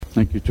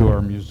Thank you to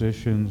our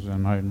musicians,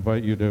 and I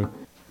invite you to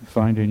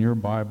find in your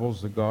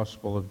Bibles the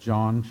Gospel of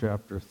John,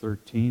 chapter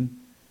 13.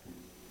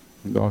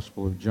 The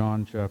Gospel of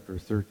John, chapter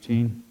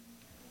 13.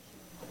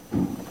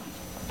 I'm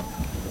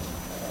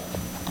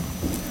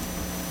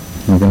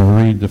going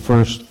to read the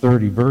first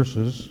 30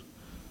 verses.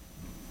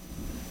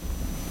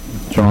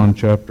 John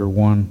chapter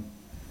 1,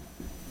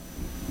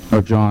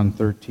 or John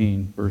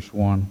 13, verse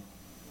 1.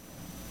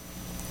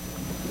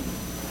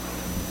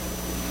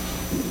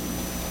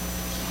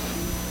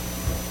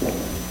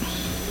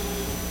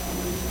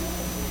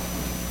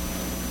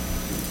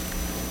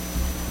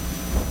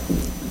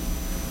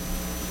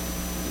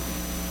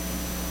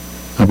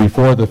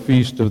 Before the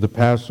feast of the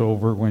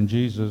Passover, when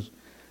Jesus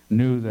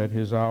knew that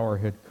his hour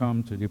had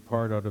come to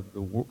depart out of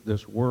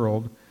this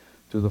world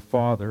to the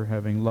Father,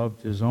 having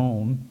loved his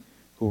own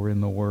who were in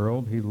the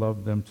world, he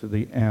loved them to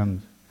the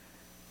end.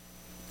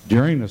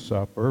 During the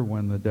supper,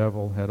 when the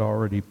devil had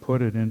already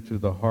put it into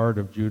the heart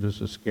of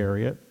Judas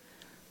Iscariot,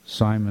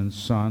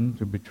 Simon's son,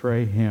 to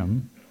betray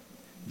him,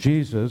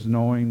 Jesus,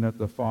 knowing that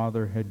the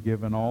Father had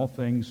given all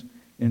things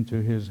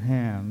into his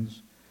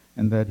hands,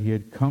 and that he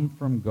had come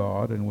from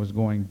God and was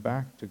going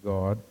back to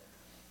God,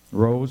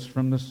 rose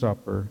from the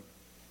supper.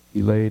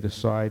 He laid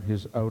aside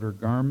his outer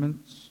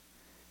garments,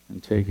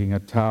 and taking a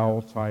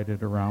towel, tied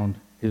it around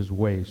his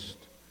waist.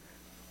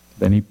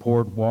 Then he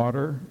poured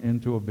water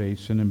into a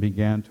basin and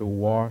began to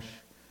wash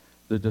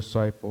the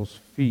disciples'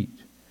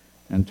 feet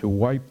and to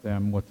wipe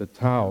them with the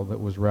towel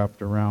that was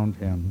wrapped around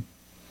him.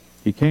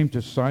 He came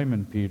to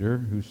Simon Peter,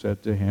 who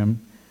said to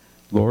him,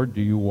 "Lord,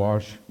 do you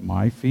wash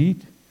my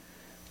feet?"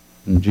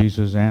 And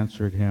Jesus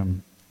answered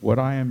him, "What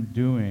I am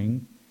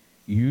doing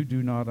you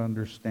do not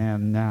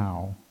understand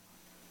now,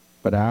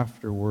 but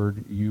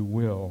afterward you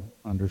will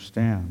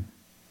understand."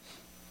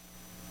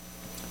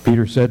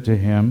 Peter said to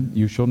him,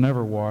 "You shall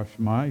never wash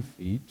my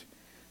feet."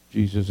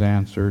 Jesus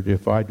answered,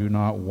 "If I do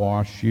not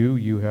wash you,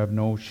 you have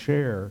no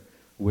share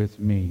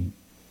with me."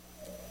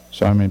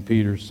 Simon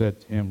Peter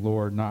said to him,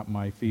 "Lord, not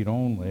my feet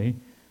only,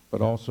 but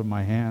also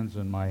my hands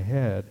and my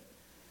head."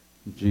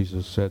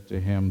 Jesus said to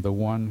him, "The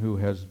one who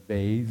has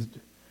bathed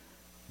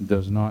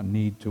does not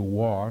need to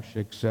wash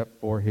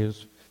except for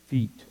his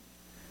feet,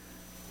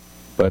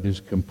 but is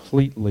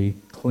completely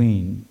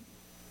clean.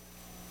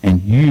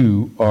 And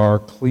you are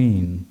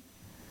clean,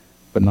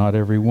 but not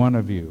every one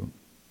of you."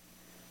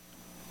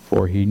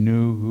 For he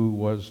knew who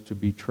was to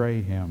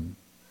betray him.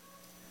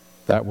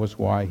 That was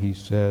why he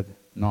said,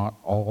 "Not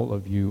all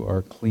of you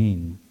are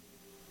clean."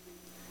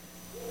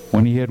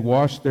 When he had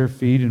washed their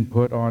feet and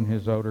put on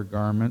his outer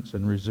garments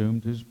and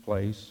resumed his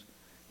place,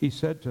 he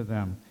said to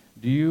them,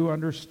 "Do you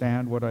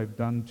understand what I've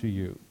done to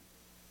you?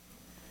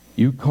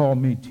 You call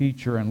me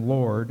teacher and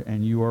Lord,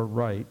 and you are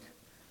right,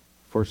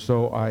 for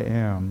so I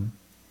am.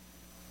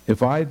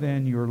 If I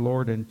then, your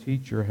Lord and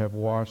teacher, have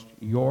washed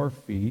your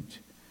feet,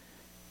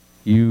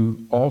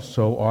 you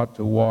also ought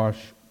to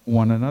wash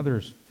one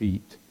another's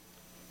feet.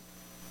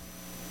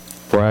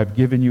 For I have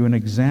given you an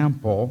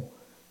example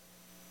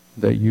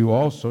that you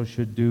also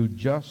should do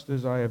just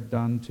as I have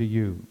done to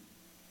you.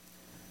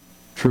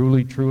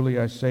 Truly, truly,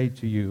 I say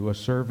to you, a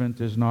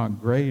servant is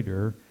not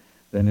greater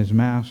than his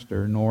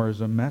master, nor is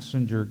a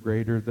messenger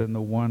greater than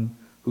the one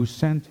who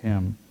sent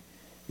him.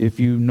 If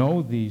you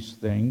know these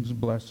things,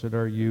 blessed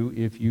are you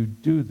if you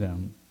do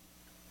them.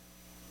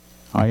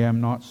 I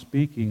am not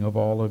speaking of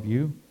all of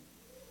you.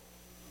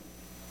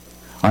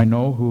 I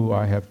know who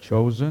I have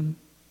chosen,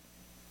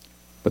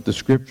 but the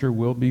scripture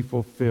will be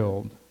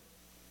fulfilled.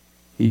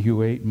 He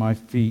who ate my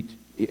he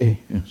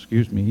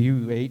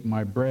who ate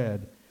my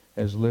bread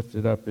has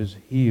lifted up his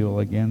heel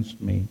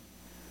against me.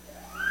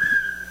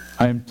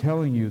 I am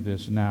telling you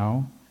this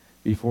now,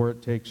 before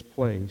it takes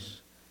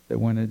place,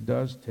 that when it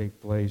does take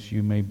place,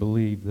 you may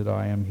believe that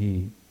I am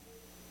he.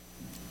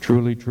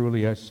 Truly,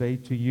 truly, I say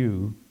to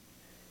you,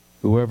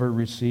 whoever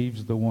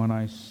receives the one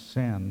I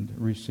send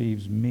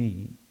receives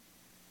me,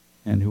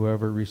 and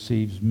whoever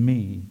receives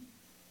me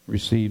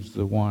receives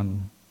the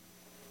one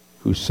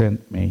who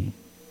sent me."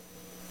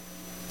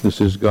 This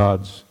is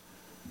God's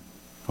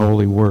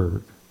holy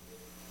word.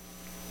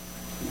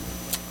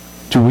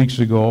 2 weeks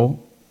ago,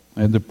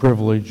 I had the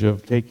privilege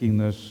of taking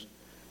this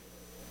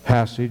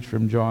passage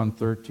from John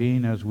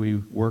 13 as we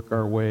work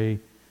our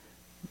way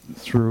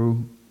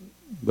through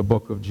the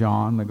book of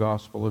John, the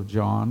Gospel of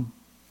John,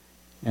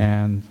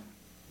 and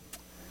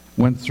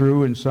went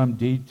through in some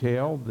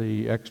detail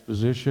the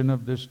exposition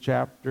of this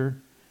chapter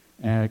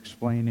and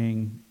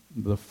explaining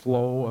the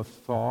flow of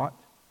thought.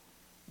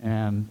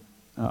 And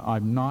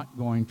I'm not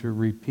going to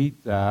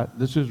repeat that.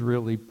 This is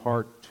really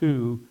part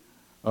 2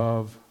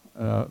 of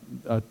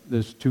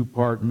this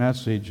 2-part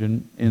message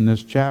in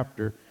this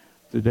chapter.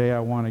 Today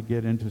I want to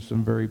get into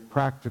some very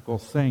practical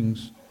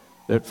things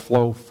that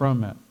flow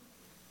from it.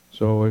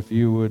 So if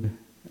you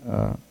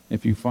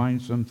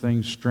find some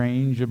things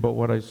strange about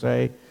what I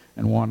say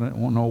and want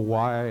to know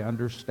why I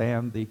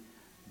understand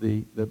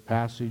the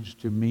passage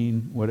to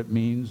mean what it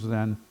means,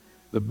 then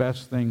the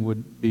best thing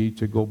would be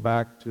to go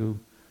back to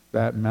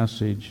that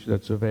message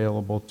that's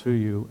available to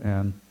you,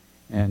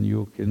 and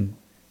you can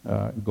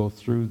go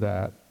through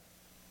that.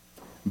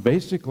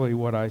 Basically,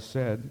 what I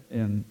said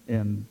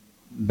in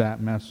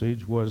that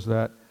message was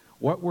that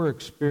what we're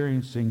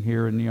experiencing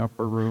here in the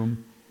upper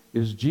room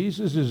is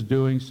Jesus is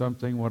doing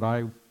something what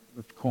I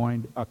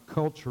coined a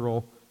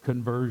cultural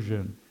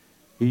conversion.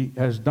 He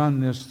has done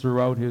this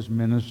throughout his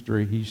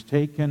ministry. He's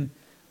taken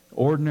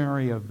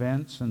ordinary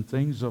events and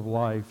things of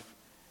life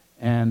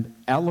and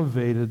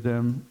elevated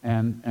them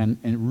and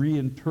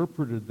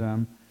reinterpreted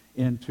them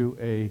into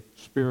a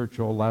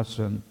spiritual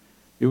lesson.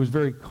 It was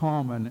very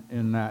common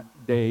in that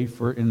day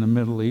in the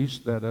Middle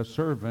East that a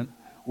servant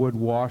would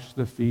wash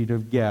the feet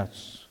of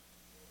guests.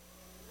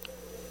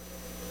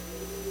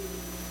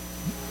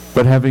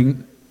 But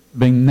having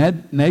been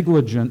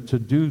negligent to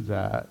do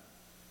that,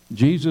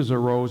 Jesus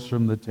arose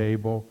from the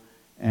table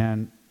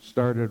and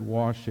started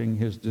washing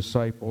his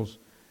disciples'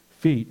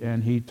 feet.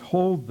 And he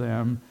told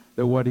them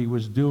that what he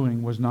was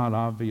doing was not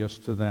obvious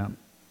to them.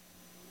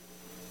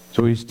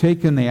 So he's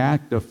taken the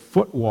act of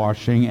foot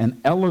washing and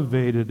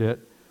elevated it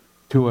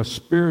to a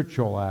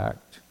spiritual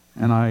act.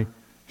 And I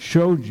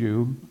showed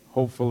you,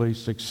 hopefully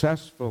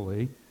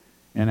successfully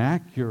and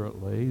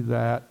accurately,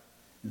 that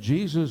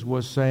Jesus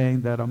was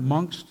saying that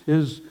amongst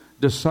his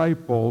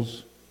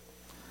disciples,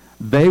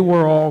 they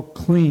were all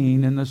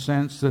clean in the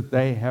sense that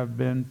they have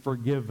been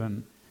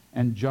forgiven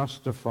and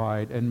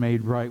justified and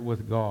made right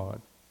with God.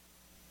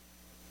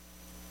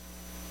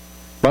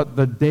 But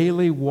the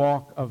daily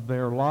walk of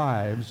their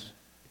lives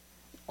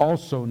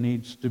also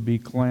needs to be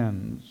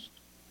cleansed.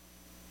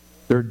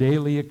 Their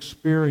daily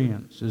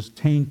experience is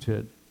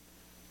tainted,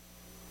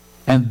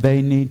 and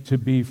they need to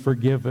be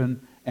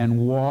forgiven and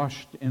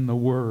washed in the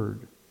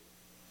Word.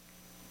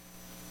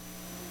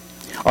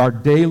 Our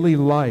daily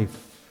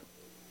life,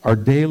 our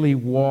daily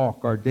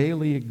walk, our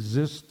daily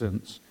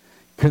existence,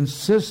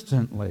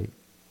 consistently,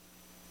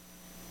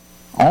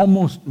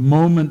 almost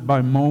moment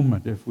by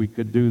moment, if we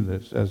could do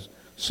this as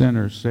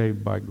sinners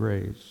saved by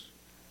grace,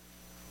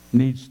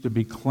 needs to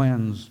be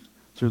cleansed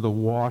through the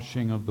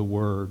washing of the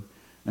Word.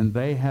 And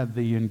they had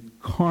the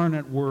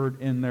incarnate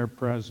Word in their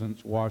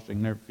presence,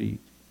 washing their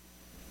feet.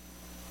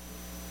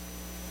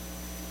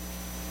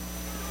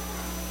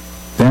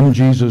 Then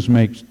Jesus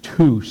makes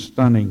two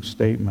stunning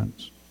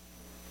statements.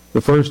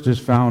 The first is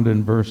found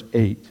in verse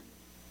 8,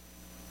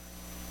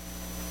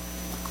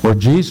 where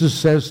Jesus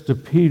says to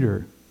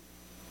Peter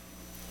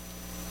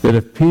that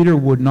if Peter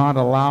would not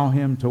allow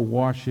him to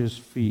wash his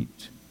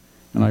feet,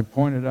 and I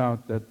pointed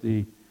out that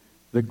the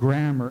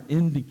grammar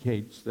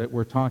indicates that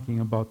we're talking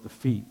about the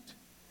feet,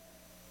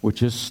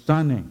 which is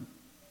stunning.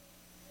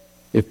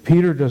 If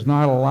Peter does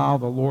not allow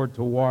the Lord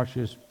to wash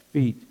his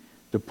feet,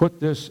 to put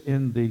this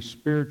in the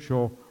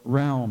spiritual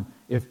realm,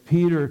 if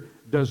Peter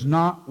does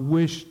not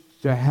wish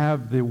to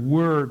have the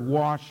Word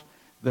wash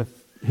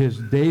his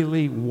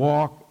daily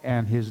walk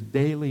and his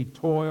daily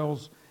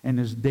toils and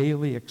his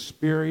daily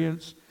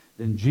experience,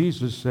 then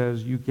Jesus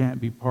says, you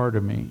can't be part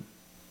of me.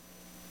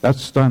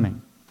 That's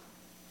stunning.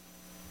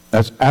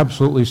 That's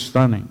absolutely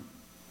stunning.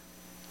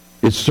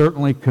 It's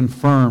certainly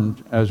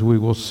confirmed, as we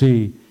will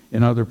see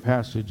in other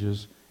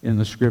passages in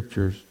the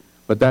Scriptures,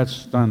 but that's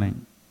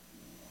stunning.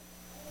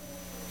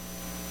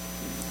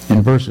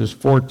 In verses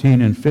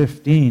 14 and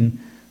 15,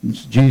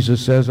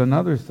 Jesus says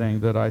another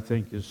thing that I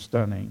think is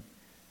stunning.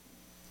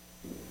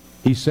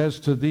 He says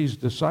to these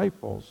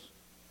disciples,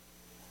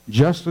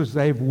 just as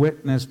they've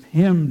witnessed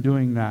him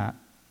doing that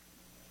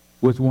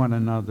with one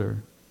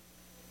another,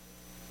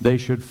 they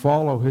should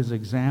follow his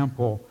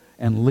example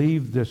and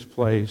leave this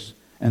place,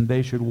 and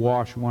they should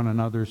wash one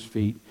another's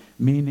feet,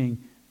 meaning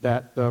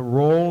that the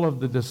role of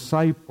the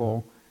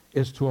disciple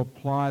is to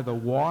apply the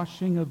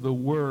washing of the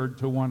Word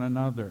to one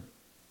another.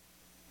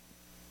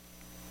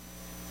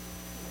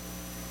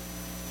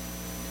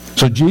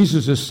 So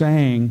Jesus is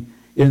saying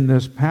in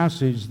this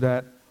passage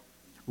that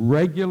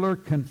regular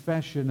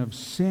confession of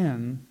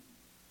sin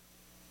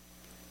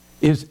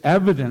is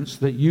evidence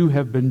that you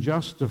have been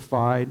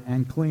justified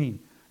and clean.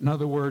 In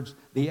other words,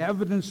 the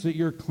evidence that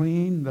you're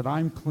clean, that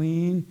I'm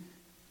clean,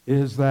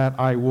 is that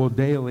I will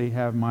daily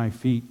have my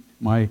feet,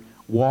 my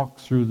walk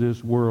through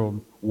this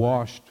world,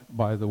 washed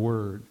by the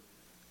Word.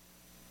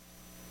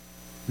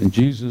 And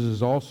Jesus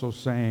is also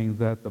saying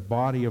that the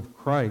body of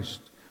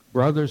Christ,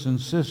 brothers and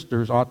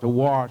sisters, ought to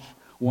wash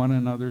one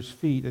another's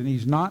feet. And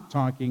he's not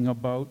talking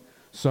about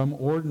some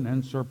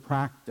ordinance or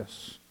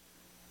practice.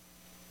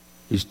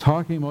 He's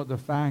talking about the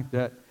fact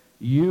that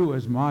you,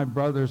 as my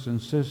brothers and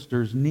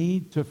sisters,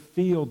 need to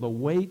feel the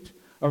weight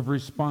of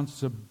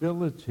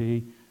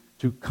responsibility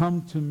to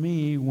come to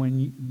me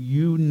when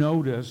you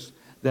notice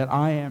that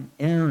I am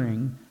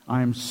erring,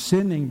 I am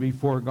sinning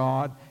before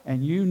God,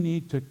 and you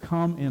need to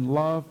come in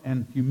love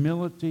and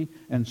humility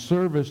and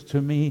service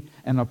to me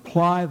and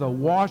apply the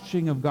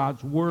washing of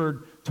God's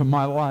Word to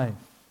my life.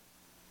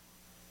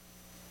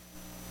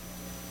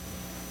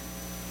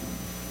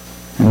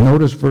 And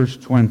notice verse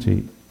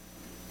 20.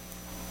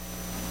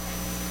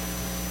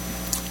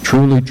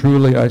 Truly,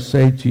 truly, I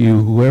say to you,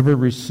 whoever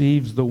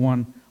receives the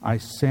one I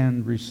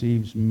send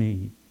receives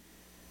me.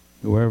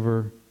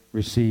 Whoever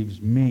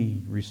receives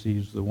me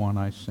receives the one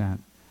I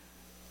sent.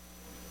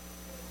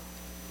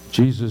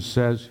 Jesus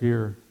says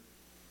here,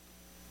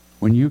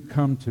 when you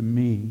come to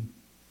me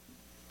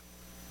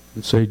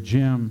and say,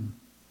 Jim,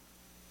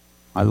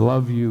 I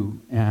love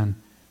you, and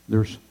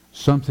there's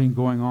something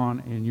going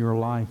on in your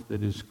life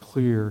that is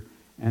clear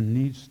and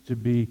needs to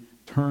be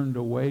turned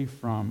away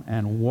from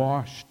and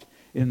washed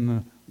in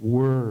the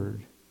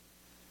Word,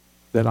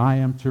 that I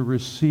am to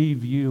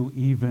receive you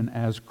even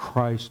as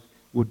Christ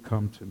would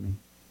come to me.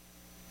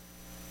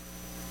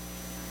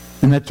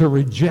 And that to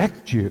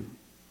reject you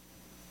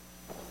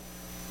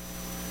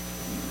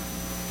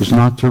is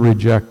not to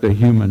reject a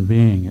human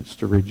being, it's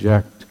to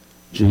reject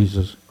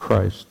Jesus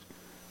Christ,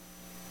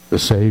 the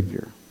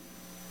Savior.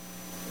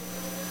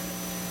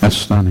 That's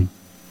stunning.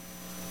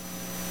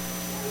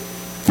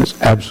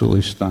 It's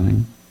absolutely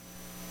stunning.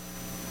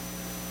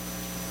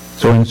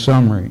 So in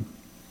summary,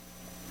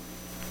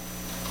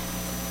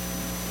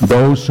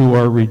 those who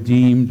are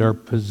redeemed are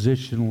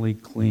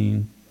positionally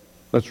clean.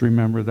 Let's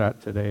remember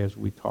that today as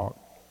we talk.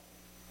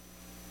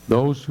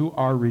 Those who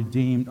are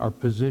redeemed are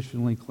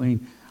positionally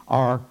clean.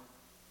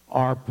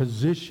 Our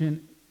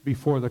position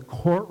before the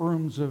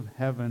courtrooms of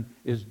heaven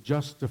is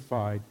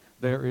justified.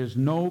 There is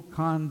no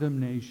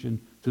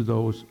condemnation to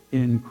those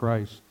in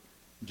Christ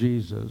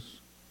Jesus.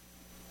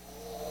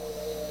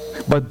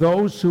 But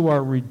those who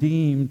are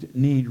redeemed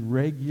need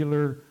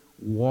regular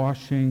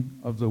washing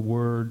of the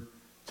Word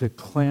to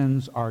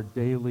cleanse our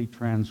daily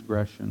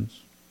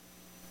transgressions.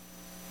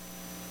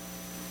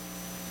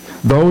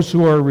 Those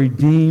who are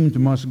redeemed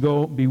must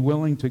be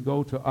willing to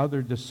go to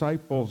other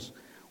disciples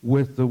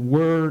with the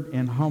Word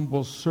in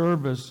humble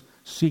service,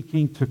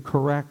 seeking to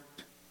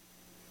correct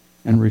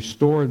and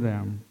restore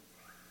them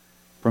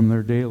from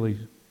their daily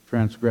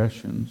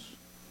transgressions.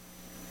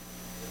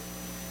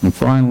 And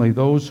finally,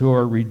 those who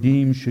are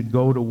redeemed should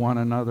go to one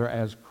another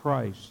as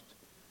Christ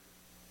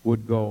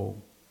would go.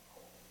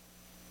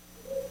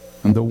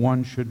 And the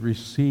one should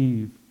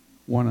receive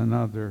one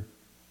another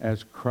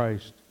as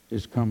Christ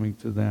is coming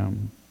to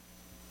them.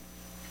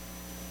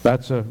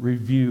 That's a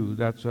review,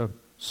 that's a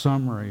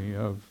summary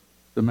of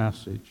the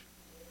message.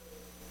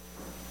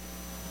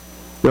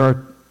 There are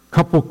a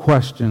couple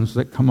questions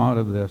that come out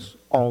of this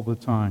all the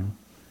time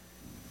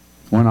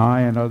when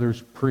I and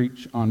others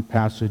preach on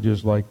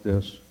passages like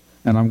this.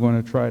 And I'm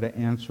going to try to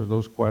answer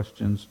those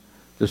questions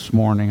this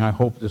morning. I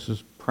hope this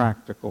is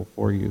practical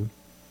for you.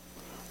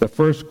 The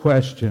first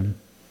question,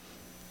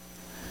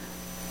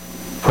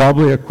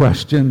 probably a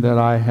question that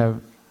I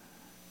have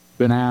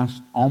been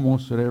asked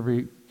almost at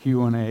every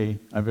Q&A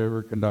I've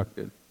ever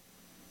conducted.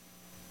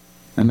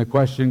 And the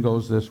question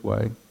goes this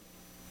way.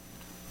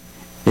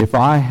 If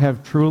I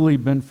have truly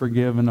been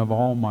forgiven of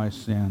all my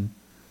sin,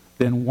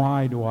 then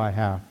why do I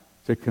have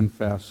to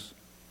confess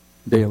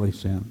daily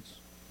sins?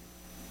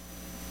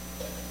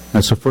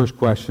 That's the first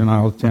question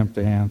I'll attempt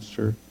to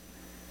answer.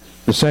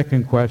 The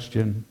second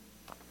question,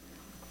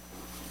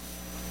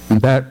 and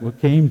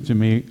that came to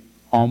me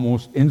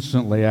almost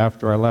instantly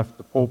after I left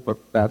the pulpit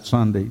that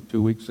Sunday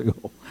 2 weeks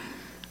ago.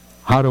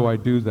 How do I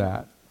do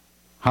that?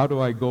 How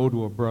do I go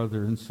to a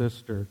brother and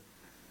sister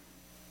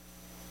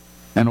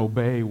and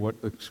obey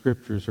what the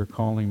Scriptures are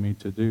calling me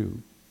to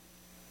do?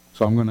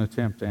 So I'm going to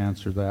attempt to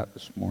answer that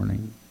this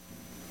morning.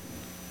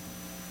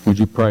 Would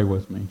you pray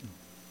with me?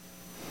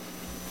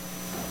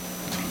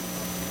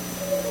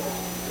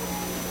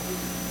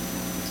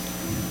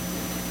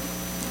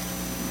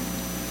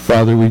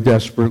 Father, we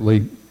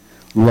desperately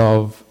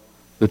love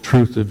the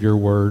truth of your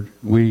word.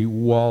 We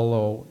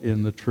wallow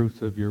in the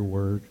truth of your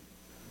word.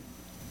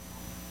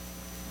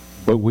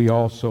 But we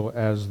also,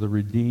 as the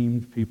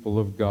redeemed people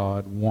of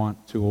God,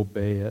 want to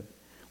obey it.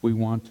 We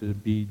want to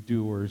be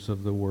doers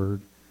of the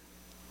word.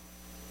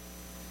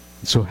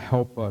 So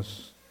help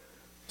us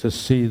to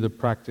see the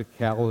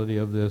practicality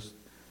of this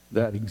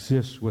that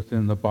exists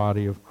within the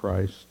body of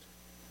Christ.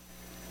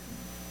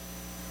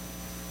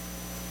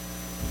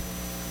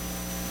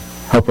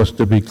 Help us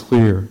to be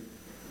clear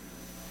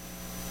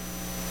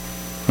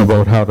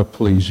about how to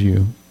please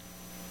you.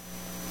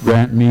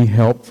 Grant me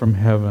help from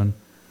heaven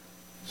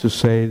to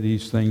say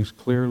these things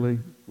clearly,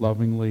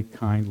 lovingly,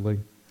 kindly.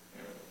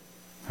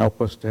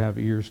 Help us to have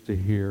ears to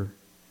hear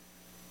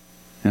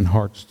and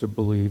hearts to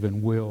believe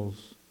and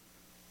wills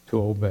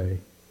to obey.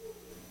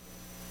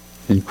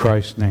 In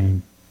Christ's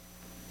name,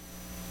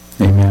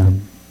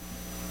 amen.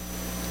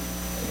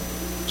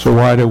 So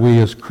why do we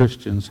as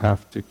Christians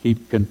have to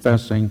keep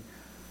confessing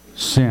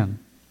sin?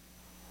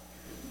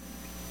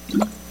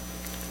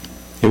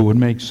 It would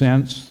make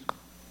sense,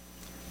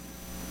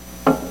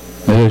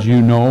 as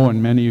you know,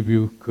 and many of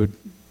you could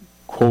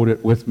quote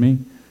it with me.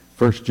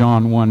 1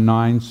 John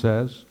 1:9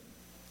 says,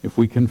 if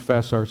we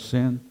confess our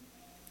sin,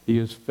 he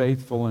is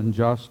faithful and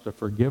just to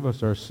forgive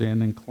us our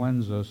sin and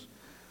cleanse us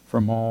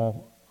from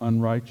all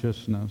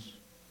unrighteousness.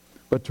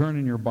 But turn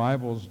in your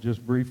Bibles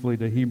just briefly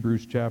to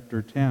Hebrews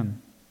chapter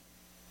 10.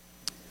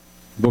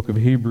 Book of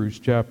Hebrews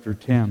chapter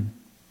 10.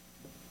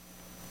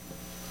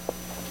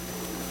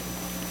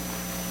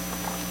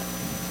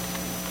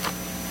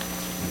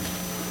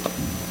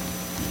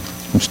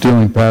 I'm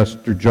stealing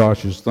Pastor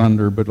Josh's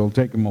thunder, but it'll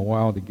take him a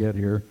while to get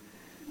here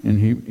in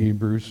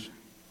Hebrews.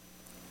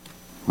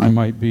 I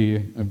might be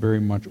a very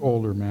much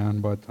older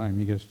man by the time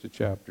he gets to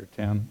chapter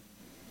 10.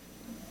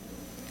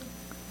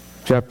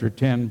 Chapter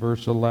 10,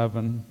 verse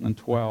 11 and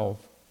 12.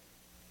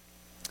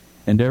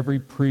 And every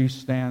priest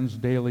stands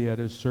daily at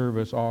his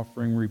service,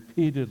 offering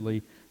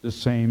repeatedly the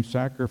same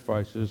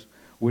sacrifices,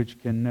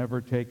 which can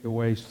never take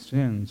away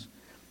sins.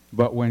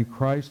 But when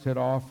Christ had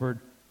offered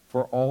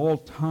for all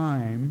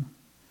time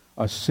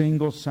a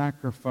single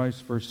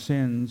sacrifice for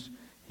sins,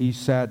 he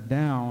sat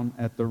down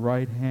at the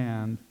right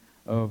hand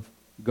of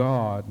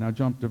God. Now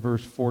jump to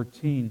verse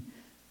 14.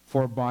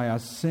 For by a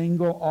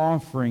single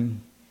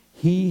offering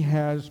he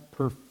has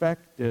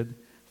perfected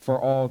for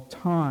all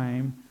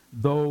time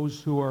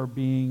those who are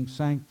being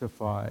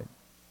sanctified.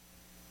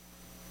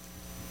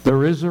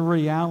 There is a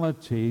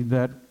reality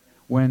that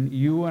when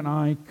you and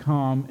I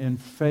come in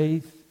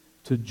faith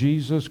to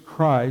Jesus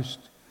Christ,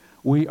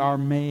 we are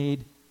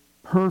made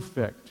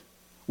perfect.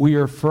 We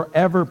are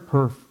forever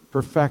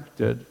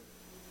perfected.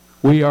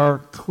 We are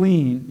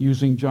clean,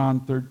 using John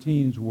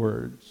 13's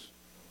words.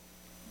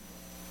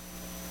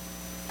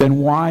 Then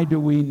why do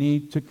we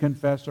need to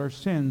confess our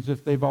sins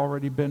if they've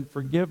already been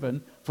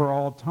forgiven for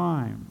all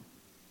time?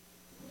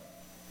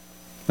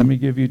 Let me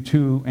give you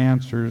two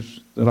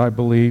answers that I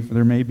believe.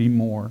 There may be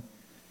more.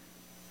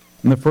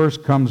 And the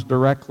first comes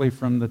directly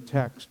from the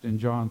text in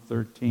John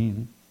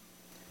 13.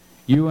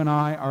 You and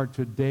I are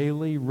to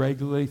daily,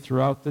 regularly,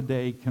 throughout the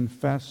day,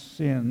 confess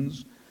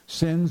sins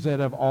that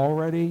have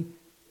already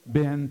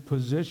been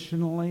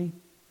positionally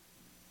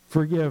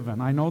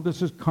forgiven. I know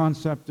this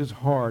concept is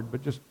hard,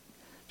 but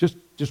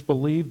just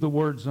believe the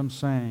words I'm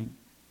saying.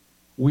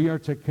 We are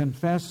to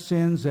confess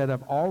sins that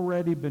have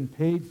already been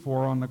paid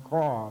for on the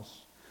cross.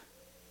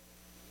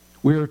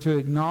 We are to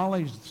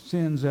acknowledge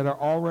sins that are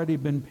already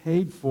been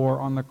paid for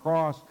on the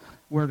cross.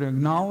 We're to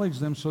acknowledge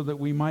them so that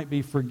we might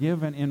be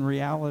forgiven in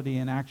reality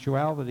and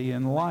actuality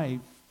in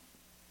life.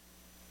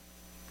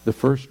 The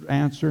first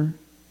answer,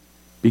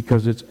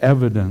 because it's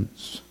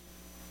evidence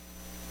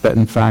that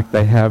in fact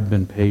they have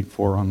been paid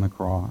for on the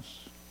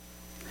cross.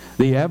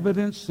 The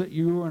evidence that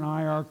you and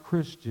I are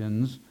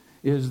Christians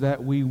is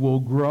that we will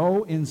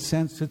grow in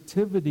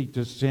sensitivity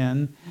to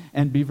sin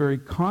and be very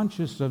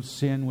conscious of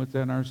sin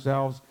within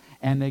ourselves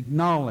and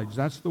acknowledge.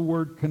 That's the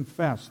word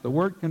confess. The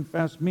word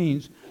confess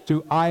means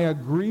I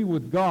agree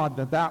with God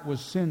that that was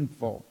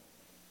sinful.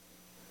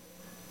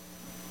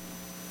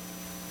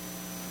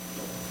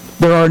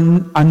 There are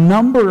a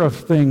number of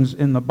things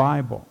in the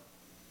Bible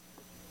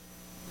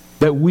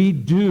that we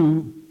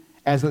do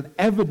as an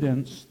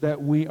evidence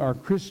that we are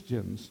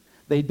Christians.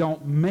 They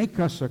don't make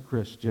us a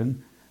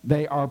Christian.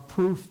 They are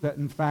proof that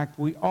in fact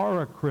we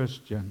are a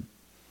Christian.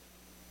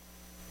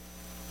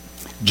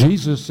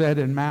 Jesus said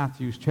in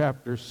Matthew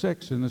chapter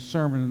 6 in the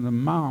Sermon on the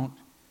Mount,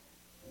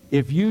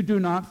 if you do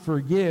not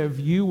forgive,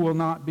 you will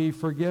not be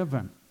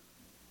forgiven.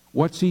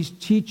 What's he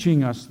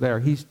teaching us there?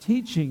 He's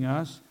teaching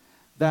us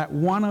that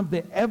one of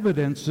the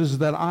evidences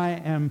that I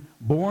am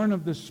born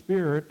of the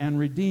Spirit and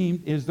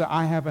redeemed is that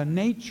I have a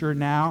nature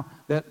now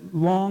that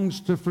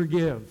longs to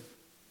forgive.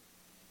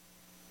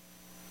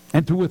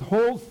 And to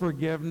withhold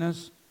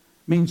forgiveness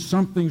means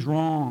something's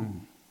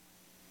wrong.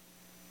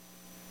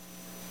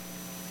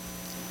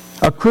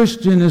 A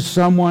Christian is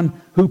someone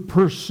who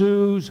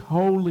pursues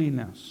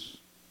holiness.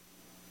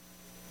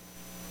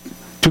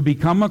 To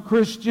become a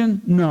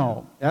Christian?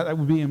 No, that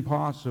would be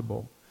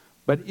impossible.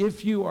 But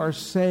if you are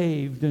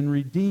saved and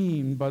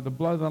redeemed by the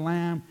blood of the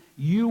Lamb,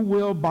 you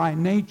will by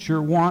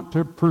nature want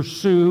to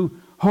pursue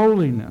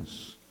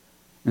holiness.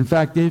 In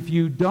fact, if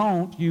you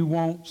don't, you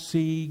won't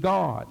see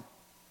God.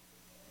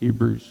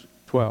 Hebrews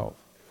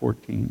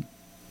 12:14.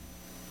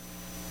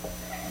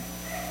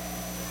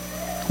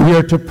 We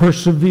are to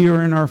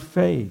persevere in our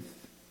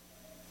faith.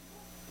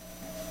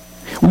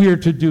 We are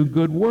to do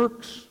good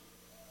works.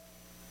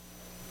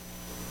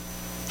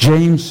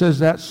 James says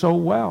that so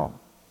well.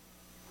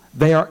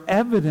 They are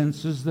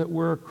evidences that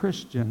we're a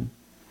Christian.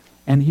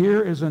 And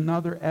here is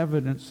another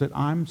evidence that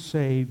I'm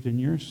saved and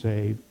you're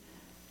saved,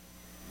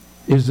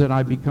 is that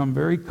I become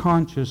very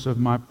conscious of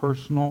my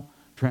personal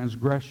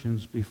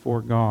transgressions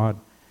before God,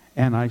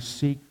 and I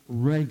seek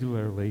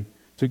regularly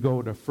to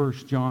go to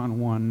 1 John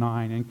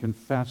 1:9 and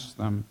confess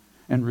them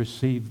and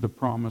receive the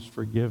promised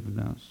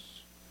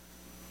forgiveness.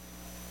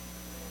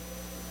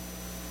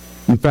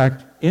 In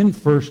fact, in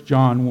 1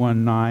 John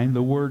 1:9,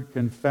 the word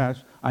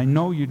confess, I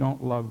know you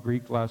don't love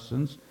Greek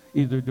lessons,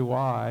 either do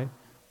I,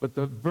 but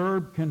the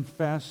verb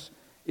confess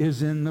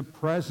is in the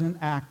present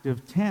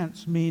active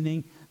tense,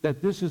 meaning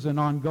that this is an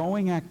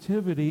ongoing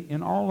activity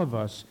in all of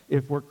us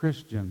if we're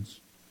Christians.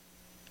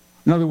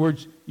 In other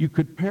words, you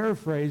could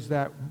paraphrase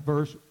that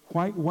verse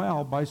quite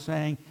well by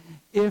saying,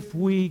 if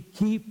we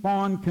keep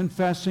on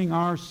confessing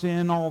our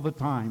sin all the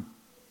time,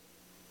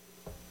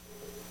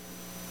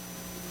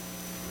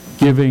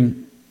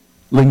 giving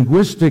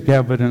linguistic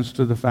evidence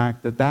to the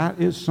fact that that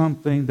is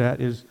something that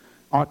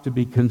ought to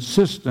be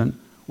consistent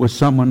with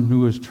someone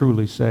who is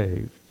truly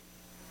saved.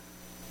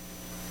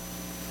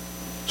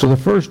 So the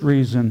first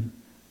reason,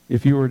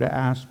 if you were to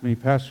ask me,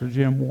 Pastor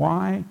Jim,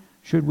 why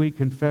should we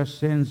confess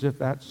sins if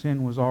that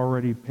sin was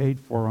already paid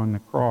for on the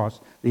cross?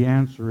 The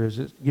answer is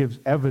it gives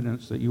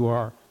evidence that you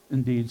are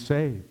indeed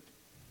saved.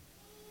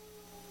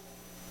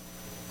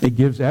 It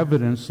gives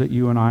evidence that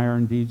you and I are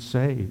indeed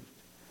saved.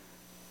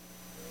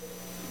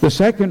 The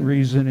second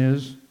reason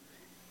is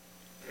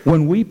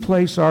when we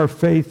place our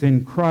faith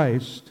in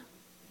Christ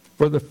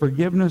for the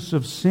forgiveness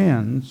of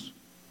sins,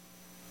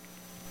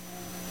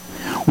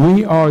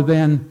 we are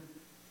then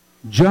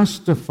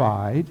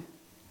justified.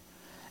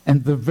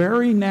 And the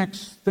very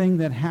next thing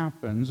that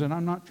happens, and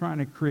I'm not trying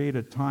to create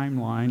a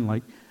timeline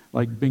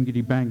like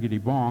bingity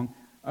bangity bong,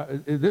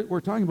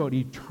 we're talking about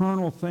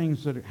eternal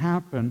things that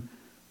happen.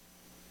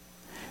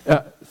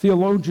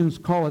 Theologians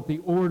call it the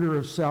order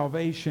of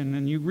salvation,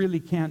 and you really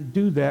can't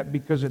do that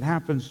because it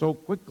happens so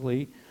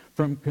quickly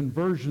from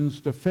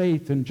conversions to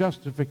faith and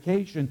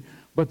justification.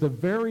 But the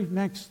very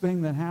next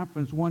thing that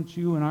happens once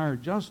you and I are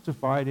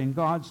justified in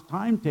God's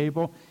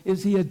timetable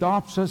is He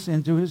adopts us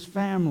into His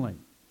family.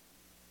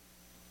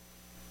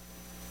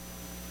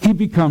 He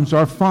becomes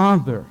our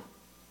Father,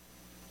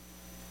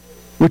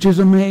 which is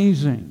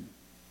amazing.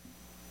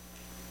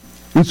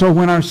 And so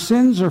when our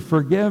sins are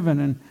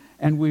forgiven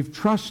and we've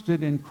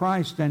trusted in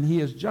Christ and He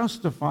has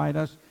justified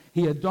us,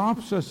 He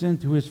adopts us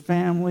into His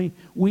family,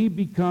 we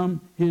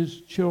become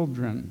His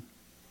children.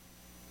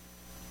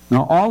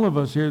 Now, all of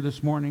us here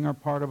this morning are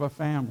part of a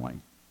family.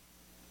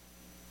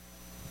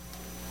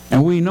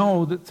 And we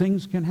know that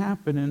things can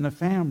happen in the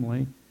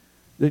family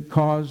that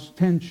cause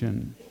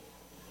tension.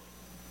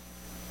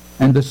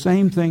 And the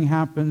same thing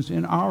happens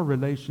in our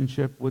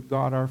relationship with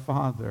God our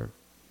Father.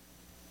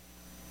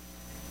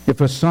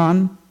 If a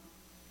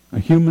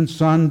human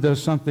son,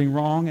 does something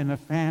wrong in a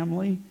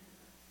family,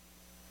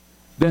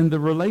 then the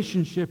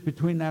relationship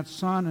between that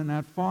son and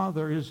that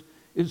father is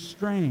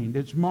strained.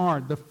 It's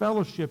marred. The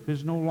fellowship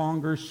is no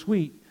longer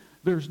sweet.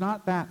 There's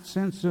not that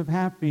sense of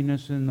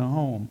happiness in the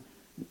home.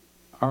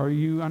 Are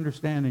you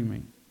understanding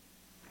me?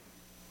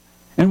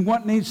 And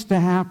what needs to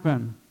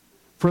happen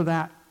for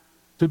that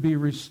to be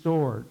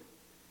restored?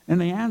 And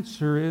the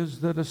answer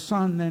is that a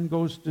son then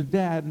goes to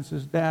dad and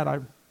says,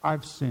 Dad,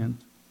 I've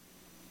sinned.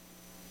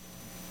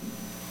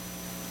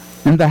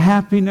 And the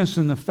happiness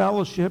and the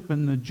fellowship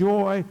and the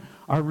joy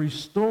are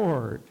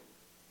restored.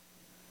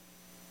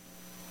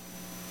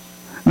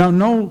 Now,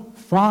 no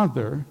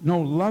father, no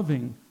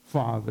loving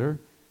father,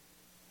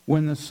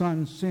 when the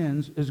son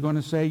sins, is going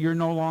to say, you're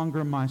no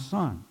longer my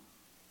son.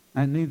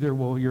 And neither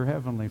will your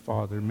heavenly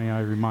Father, may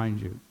I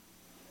remind you.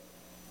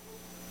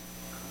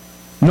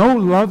 No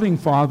loving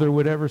father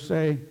would ever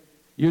say,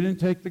 you didn't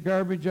take the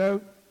garbage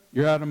out?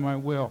 You're out of my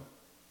will.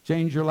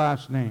 Change your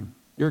last name.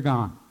 You're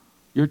gone.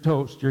 You're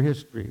toast. You're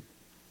history.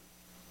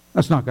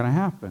 That's not going to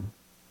happen.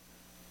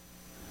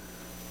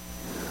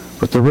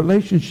 But the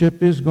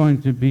relationship is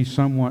going to be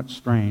somewhat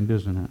strained,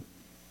 isn't it?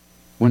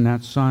 When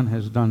that son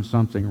has done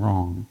something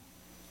wrong.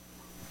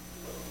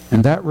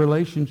 And that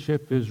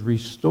relationship is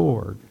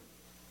restored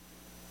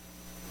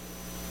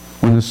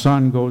when the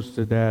son goes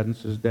to dad and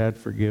says, Dad,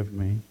 forgive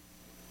me.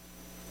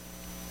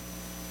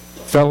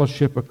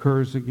 Fellowship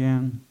occurs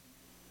again.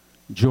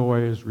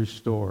 Joy is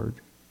restored.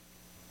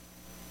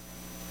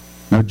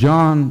 Now,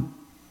 John,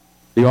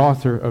 the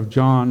author of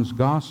John's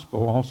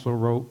Gospel, also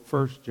wrote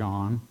 1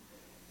 John.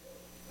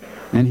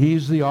 And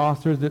he's the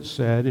author that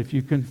said, if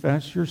you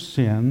confess your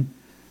sin,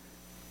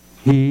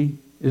 He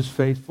is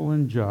faithful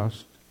and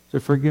just to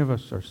forgive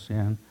us our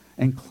sin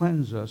and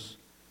cleanse us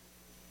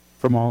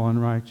from all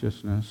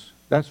unrighteousness.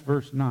 That's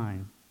verse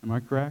 9. Am I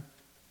correct?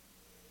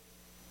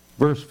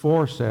 Verse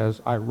 4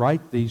 says, I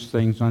write these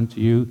things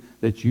unto you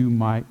that you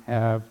might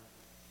have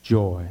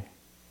joy.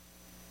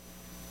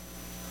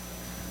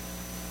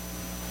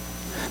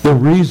 The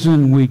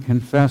reason we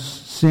confess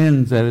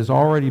sins that has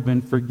already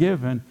been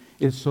forgiven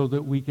is so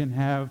that we can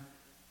have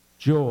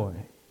joy.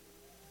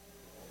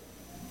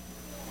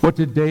 What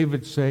did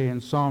David say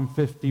in Psalm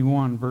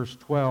 51, verse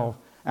 12,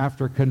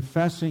 after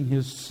confessing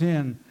his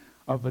sin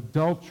of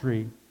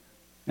adultery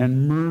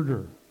and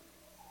murder?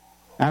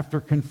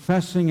 After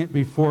confessing it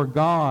before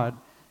God,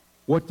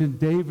 what did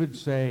David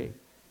say?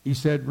 He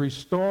said,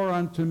 restore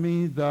unto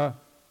me the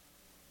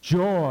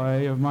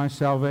joy of my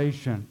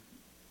salvation.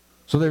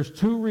 So there's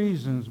two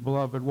reasons,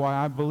 beloved, why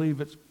I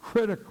believe it's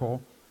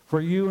critical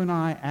for you and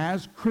I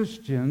as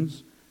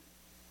Christians,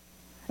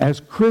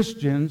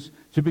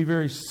 to be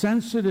very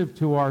sensitive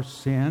to our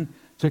sin,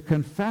 to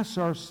confess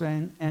our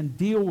sin and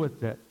deal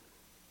with it,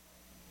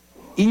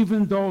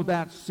 even though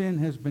that sin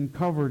has been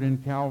covered in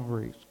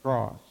Calvary's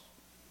cross.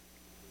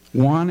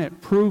 One,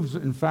 it proves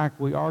that in fact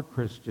we are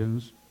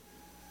Christians.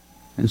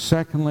 And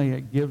secondly,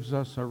 it gives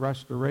us a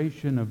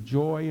restoration of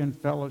joy and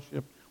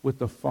fellowship with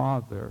the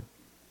Father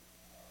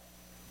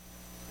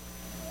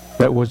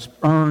that was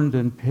earned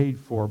and paid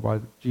for by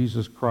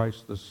Jesus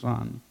Christ the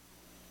Son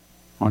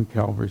on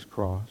Calvary's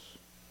cross.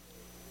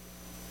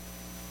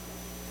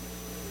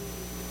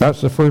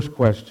 That's the first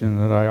question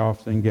that I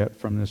often get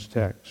from this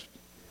text.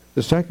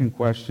 The second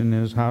question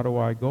is, how do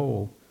I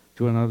go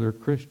to another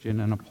Christian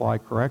and apply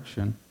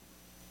correction?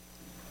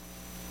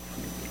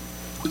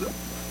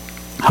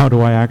 How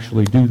do I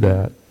actually do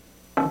that?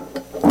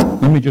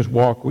 Let me just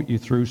walk with you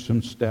through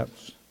some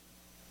steps.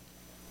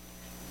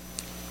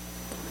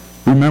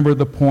 Remember,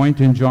 the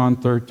point in John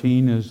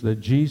 13 is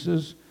that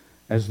Jesus,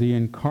 as the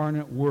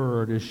incarnate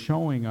Word, is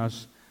showing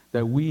us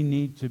that we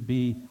need to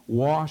be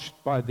washed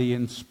by the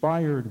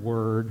inspired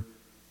Word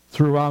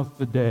throughout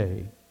the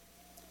day.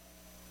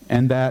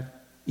 And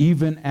that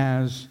even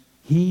as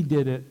He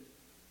did it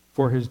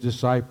for His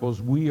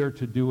disciples, we are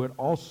to do it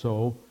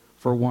also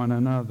for one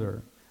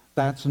another.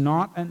 That's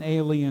not an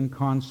alien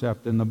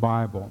concept in the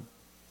Bible.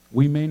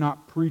 We may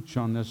not preach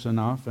on this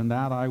enough, and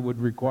that I would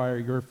require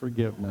your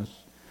forgiveness.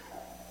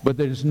 But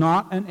it is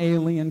not an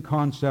alien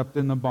concept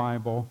in the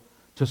Bible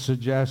to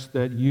suggest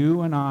that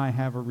you and I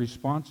have a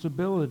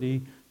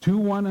responsibility to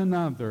one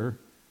another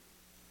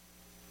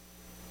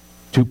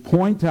to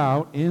point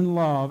out in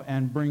love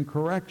and bring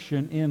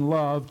correction in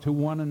love to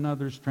one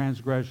another's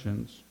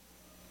transgressions.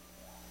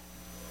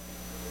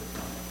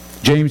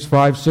 James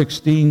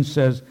 5:16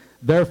 says,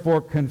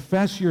 "Therefore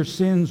confess your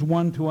sins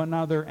one to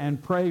another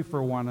and pray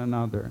for one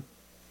another."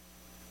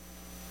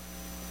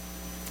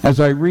 As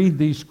I read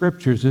these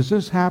scriptures, is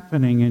this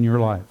happening in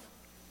your life?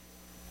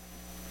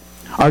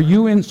 Are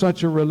you in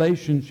such a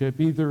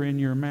relationship, either in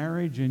your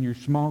marriage, in your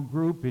small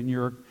group, in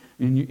your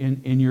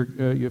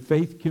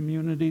faith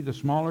community, the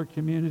smaller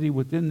community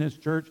within this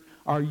church?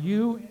 Are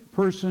you a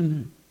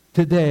person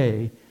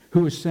today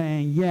who is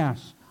saying,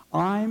 yes,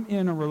 I'm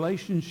in a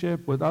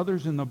relationship with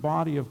others in the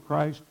body of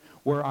Christ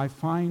where I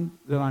find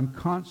that I'm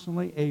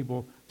constantly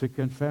able to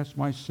confess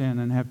my sin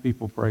and have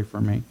people pray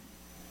for me?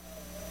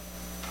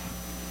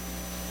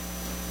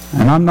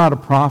 And I'm not a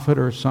prophet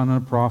or a son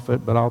of a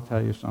prophet, but I'll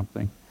tell you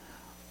something.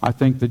 I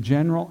think the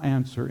general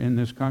answer in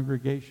this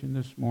congregation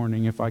this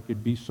morning, if I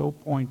could be so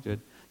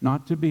pointed,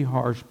 not to be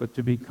harsh, but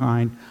to be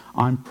kind,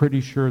 I'm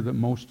pretty sure that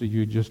most of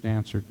you just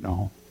answered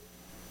no.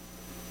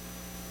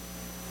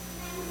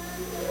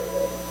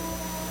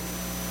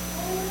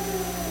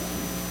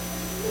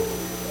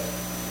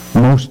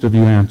 Most of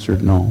you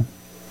answered no.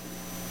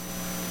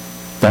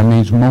 That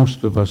means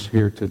most of us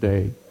here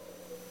today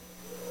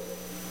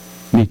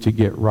need to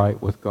get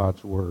right with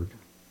God's Word.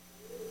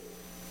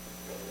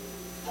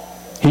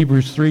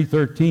 Hebrews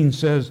 3:13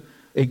 says,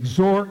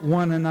 exhort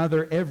one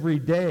another every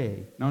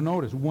day. Now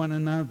notice, one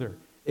another.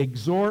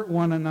 Exhort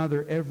one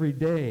another every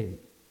day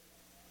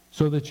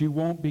so that you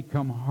won't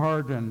become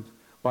hardened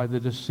by the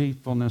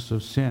deceitfulness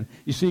of sin.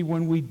 You see,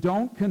 when we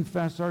don't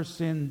confess our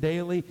sin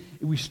daily,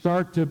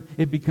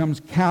 it becomes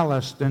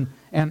calloused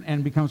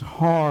and becomes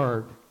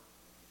hard.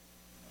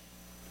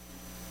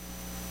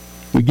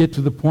 We get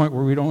to the point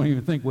where we don't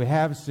even think we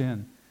have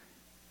sin.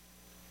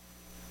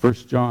 1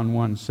 John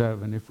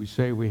 1:7, if we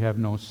say we have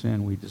no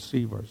sin, we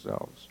deceive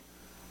ourselves.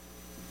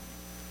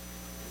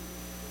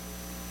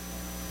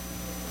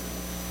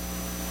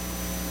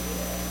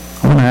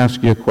 I want to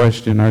ask you a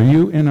question. Are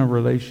you in a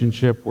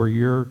relationship where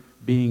you're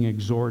being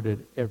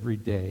exhorted every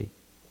day?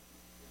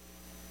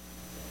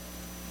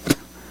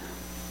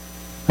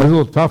 That's a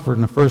little tougher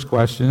than the first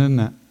question, isn't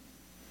it?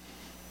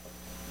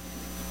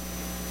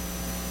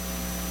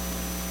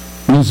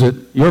 Means that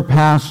your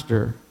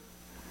pastor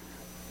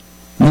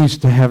needs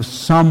to have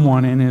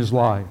someone in his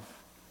life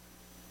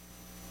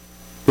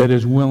that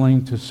is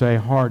willing to say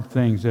hard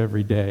things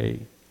every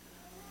day.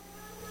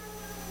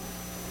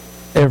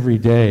 Every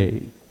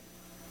day.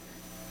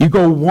 You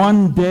go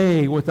one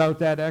day without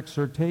that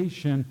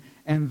exhortation,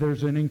 and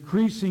there's an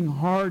increasing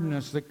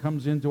hardness that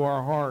comes into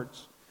our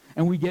hearts,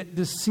 and we get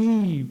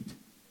deceived.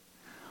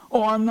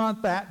 Oh, I'm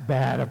not that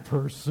bad a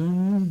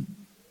person.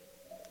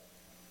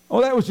 Oh,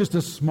 that was just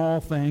a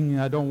small thing.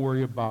 Don't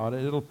worry about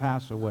it. It'll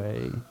pass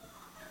away.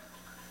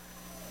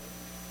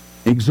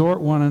 Exhort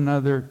one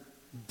another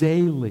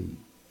daily.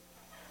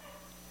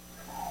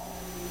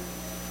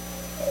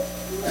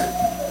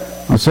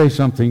 I'll say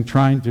something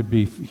trying to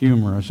be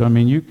humorous. I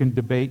mean, you can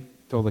debate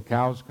till the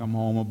cows come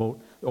home about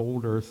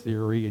old earth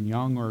theory and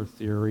young earth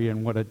theory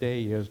and what a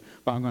day is,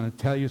 but I'm going to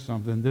tell you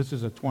something. This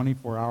is a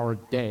 24-hour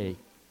day.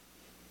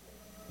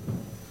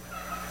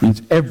 It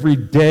means every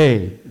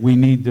day we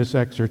need this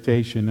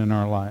exhortation in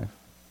our life.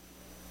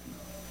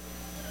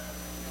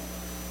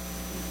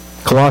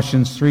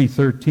 Colossians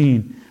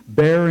 3:13,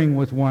 bearing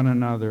with one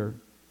another.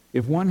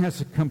 If one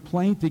has a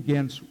complaint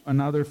against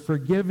another,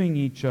 forgiving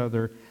each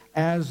other,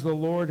 as the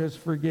Lord has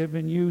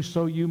forgiven you,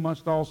 so you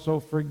must also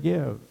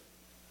forgive.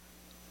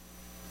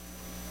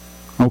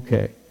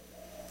 Okay,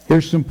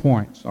 here's some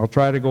points. I'll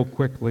try to go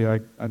quickly. I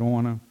don't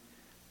want to...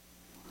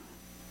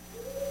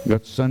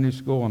 Got Sunday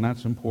school, and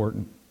that's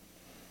important.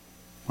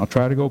 I'll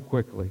try to go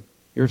quickly.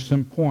 Here's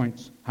some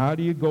points. How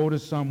do you go to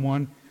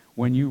someone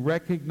when you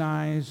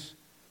recognize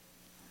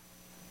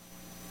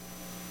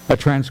a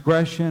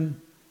transgression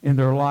in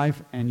their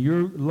life and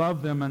you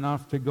love them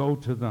enough to go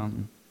to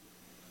them?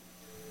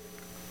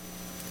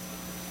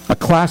 A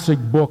classic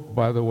book,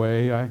 by the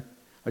way, I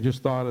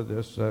just thought of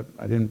this.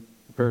 I didn't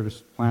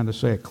plan to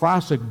say. A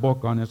classic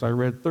book on this I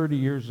read 30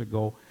 years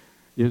ago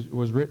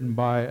was written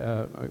by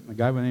a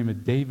guy by the name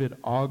of David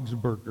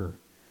Augsburger.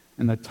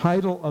 And the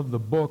title of the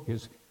book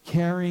is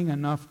caring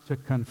enough to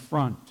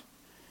confront.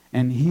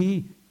 And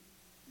he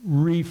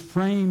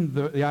reframed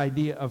the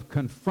idea of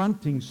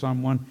confronting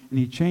someone, and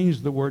he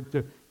changed the word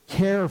to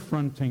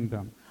carefronting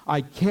them.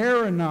 I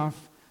care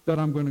enough that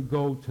I'm going to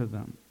go to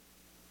them.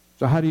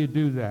 So how do you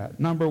do that?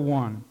 Number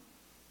one,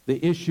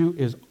 the issue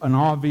is an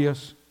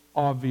obvious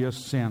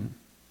sin.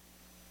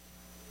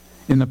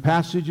 In the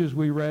passages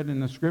we read in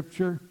the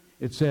Scripture,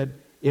 it said,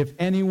 if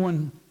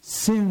anyone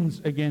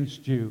sins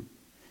against you.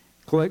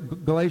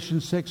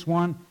 Galatians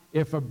 6:1,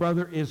 if a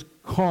brother is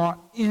caught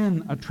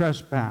in a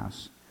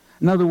trespass.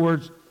 In other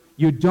words,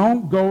 you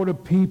don't go to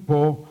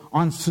people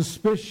on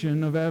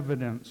suspicion of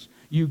evidence.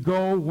 You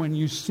go when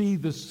you see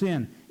the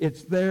sin.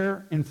 It's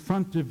there in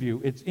front of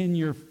you. It's in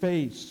your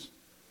face.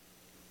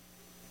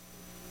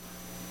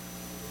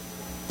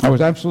 I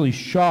was absolutely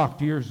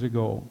shocked years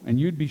ago, and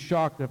you'd be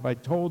shocked if I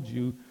told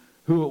you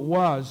who it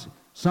was.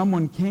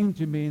 Someone came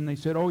to me and they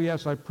said, oh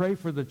yes, I pray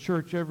for the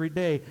church every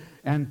day,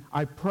 and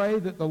I pray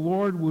that the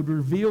Lord would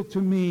reveal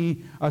to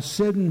me a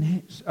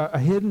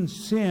hidden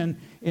sin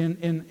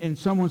in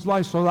someone's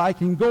life so that I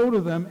can go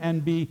to them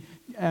and be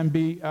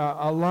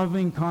a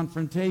loving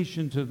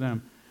confrontation to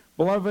them.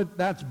 Beloved,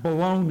 that's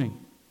baloney.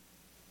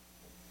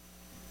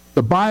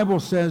 The Bible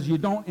says you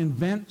don't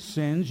invent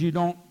sins, you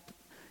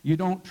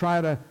don't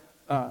try to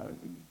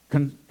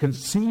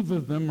conceive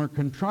of them or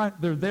contrive.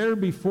 They're there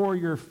before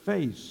your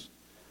face.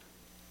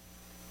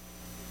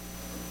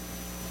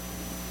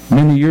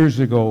 Many years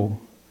ago,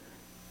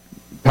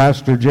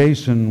 Pastor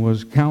Jason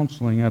was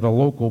counseling at a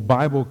local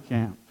Bible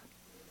camp.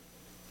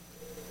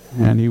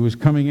 And he was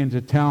coming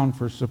into town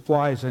for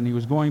supplies, and he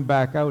was going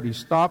back out. He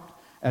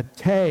stopped at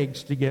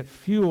Tags to get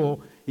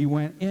fuel. He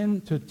went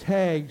into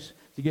Tags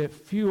to get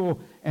fuel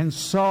and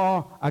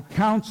saw a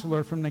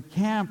counselor from the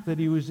camp that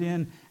he was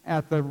in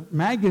at the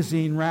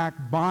magazine rack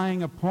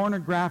buying a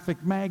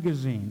pornographic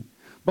magazine.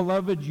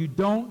 Beloved, you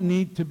don't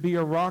need to be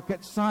a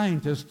rocket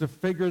scientist to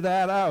figure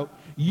that out.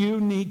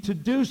 You need to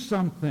do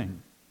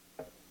something.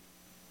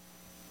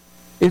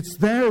 It's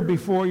there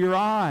before your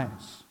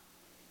eyes.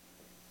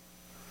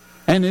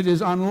 And it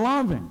is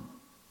unloving.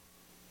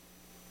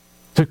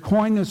 To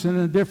coin this in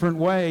a different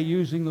way,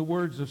 using the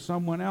words of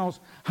someone else,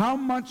 how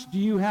much do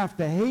you have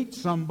to hate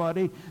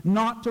somebody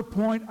not to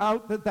point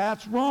out that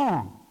that's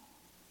wrong?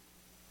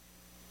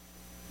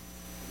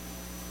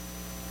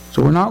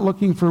 So we're not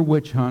looking for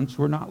witch hunts.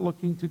 We're not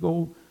looking to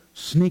go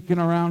sneaking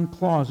around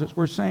closets.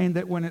 We're saying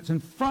that when it's in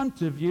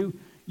front of you,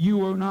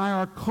 you and I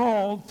are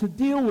called to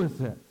deal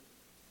with it.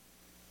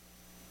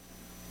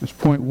 That's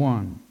point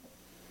one.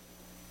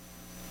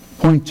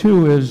 Point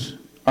two is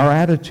our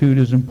attitude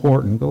is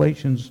important.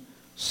 Galatians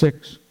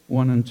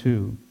 6:1 and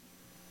 2.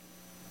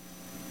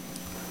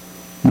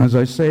 And as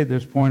I say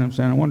this point, I'm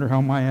saying, I wonder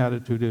how my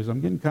attitude is.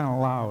 I'm getting kind of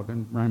loud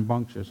and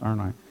rambunctious,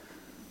 aren't I?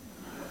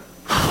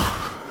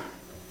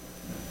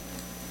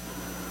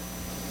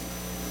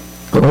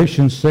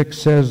 Galatians 6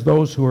 says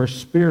those who are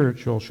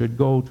spiritual should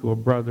go to a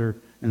brother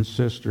and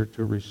sister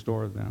to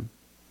restore them.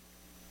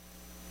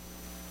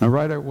 Now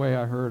right away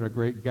I heard a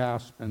great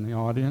gasp in the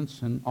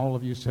audience, and all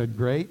of you said,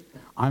 great,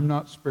 I'm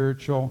not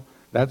spiritual,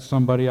 that's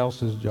somebody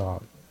else's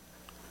job.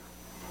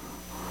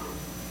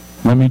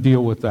 Let me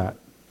deal with that,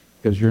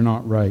 because you're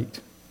not right.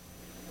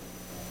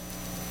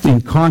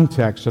 In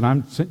context, and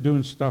I'm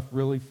doing stuff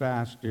really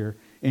fast here,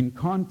 in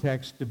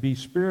context, to be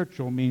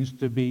spiritual means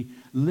to be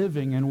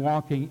living and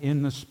walking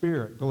in the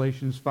Spirit.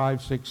 Galatians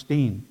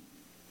 5:16.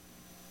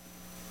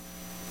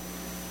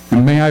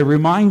 And may I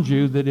remind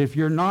you that if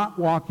you're not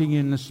walking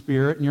in the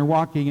Spirit and you're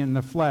walking in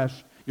the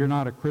flesh, you're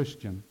not a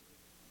Christian.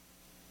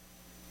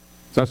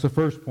 So that's the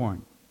first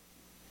point.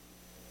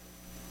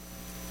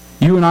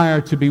 You and I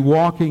are to be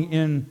walking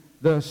in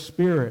the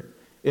Spirit.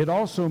 It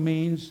also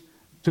means,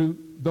 to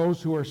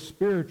those who are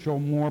spiritual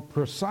more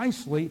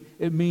precisely,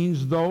 it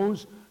means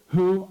those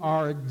who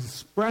are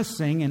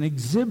expressing and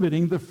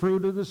exhibiting the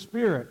fruit of the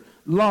Spirit.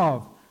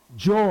 Love,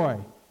 joy,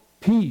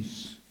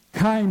 peace,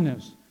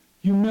 kindness,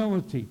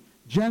 humility,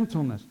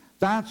 gentleness.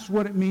 That's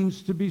what it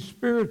means to be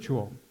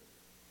spiritual.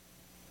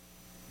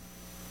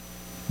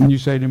 And you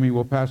say to me,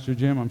 well, Pastor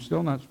Jim, I'm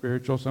still not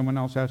spiritual. Someone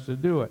else has to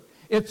do it.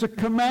 It's a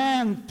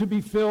command to be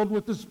filled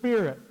with the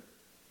Spirit.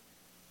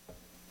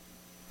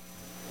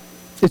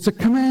 It's a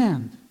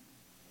command.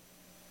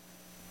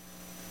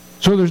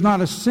 So there's not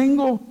a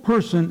single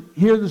person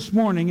here this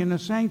morning in the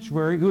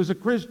sanctuary who is a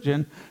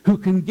Christian who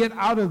can get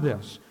out of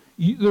this.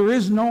 There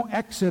is no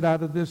exit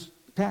out of this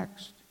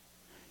text.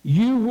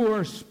 You who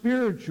are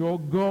spiritual,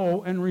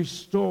 go and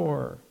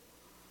restore.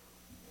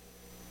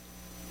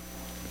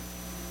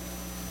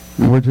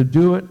 And we're to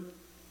do it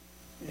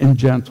in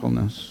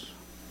gentleness.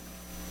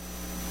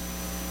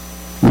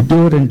 We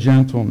do it in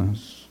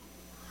gentleness.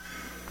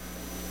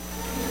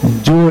 We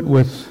do it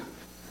with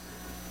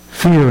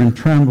fear and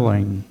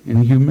trembling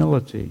and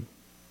humility.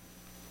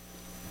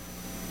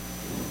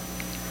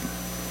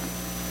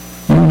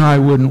 You and I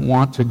wouldn't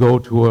want to go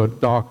to a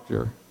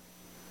doctor.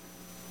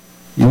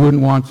 You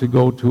wouldn't want to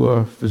go to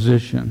a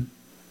physician.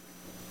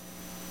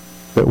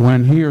 But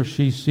when he or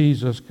she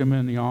sees us come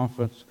in the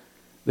office,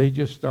 they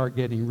just start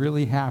getting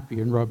really happy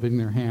and rubbing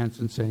their hands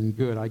and saying,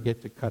 good, I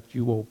get to cut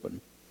you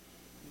open.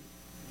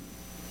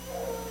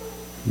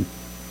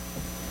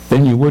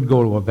 Then you would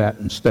go to a vet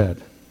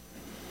instead.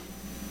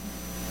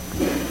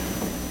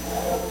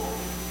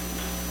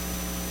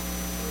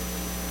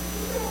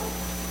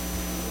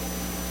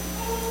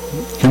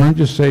 Can I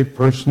just say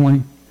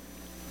personally,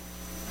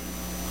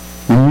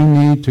 when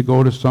you need to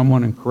go to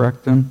someone and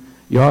correct them,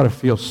 you ought to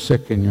feel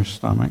sick in your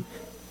stomach.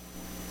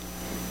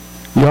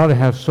 You ought to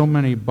have so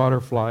many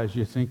butterflies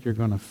you think you're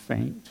going to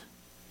faint.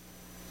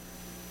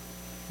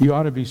 You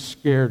ought to be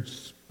scared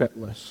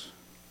spitless.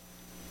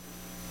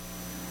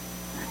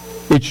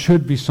 It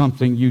should be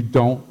something you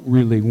don't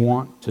really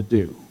want to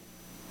do.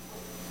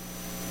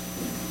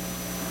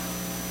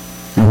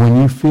 And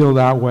when you feel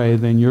that way,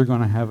 then you're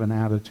going to have an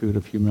attitude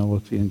of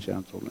humility and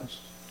gentleness.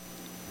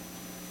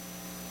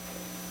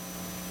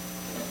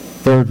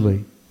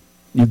 Thirdly,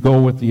 you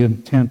go with the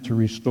intent to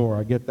restore.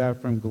 I get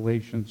that from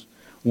Galatians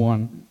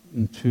 1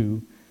 and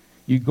 2.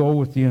 You go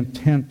with the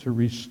intent to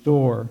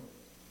restore.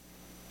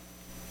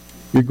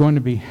 You're going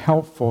to be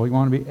helpful. You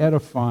want to be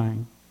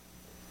edifying.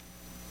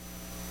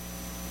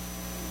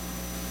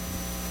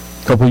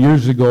 A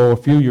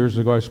few years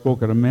ago, I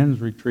spoke at a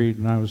men's retreat,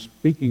 and I was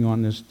speaking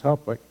on this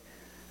topic.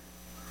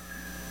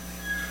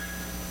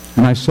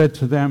 And I said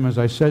to them, as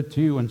I said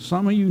to you, and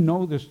some of you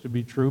know this to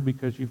be true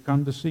because you've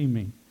come to see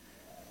me.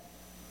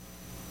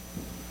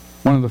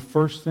 One of the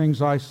first things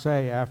I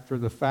say after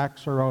the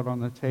facts are out on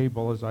the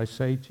table is I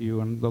say to you,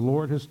 and the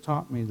Lord has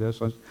taught me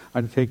this,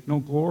 I take no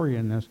glory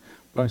in this,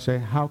 but I say,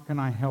 how can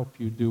I help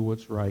you do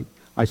what's right?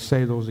 I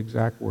say those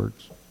exact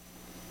words.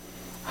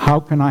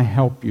 How can I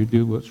help you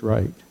do what's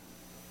right?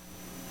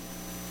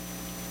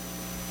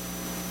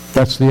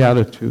 That's the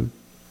attitude.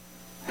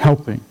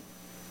 Helping.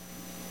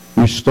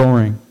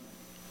 Restoring.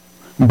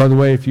 And by the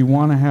way, if you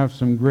want to have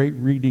some great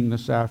reading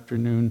this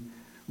afternoon,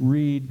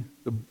 read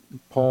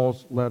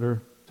Paul's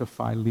letter to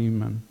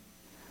Philemon.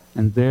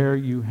 And there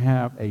you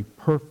have a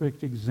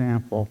perfect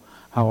example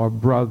how a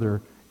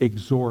brother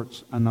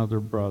exhorts another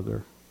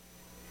brother.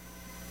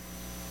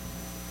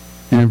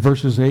 And in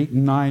verses 8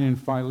 and 9 in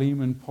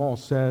Philemon, Paul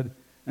said,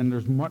 and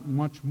there's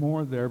much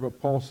more there, but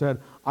Paul said,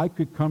 I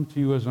could come to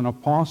you as an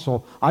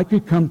apostle. I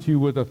could come to you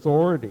with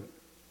authority.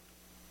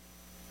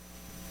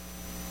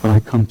 But I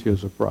come to you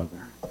as a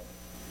brother.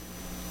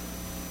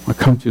 I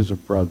come to you as a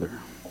brother.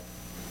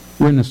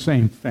 We're in the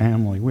same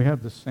family. We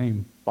have the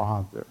same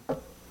Father.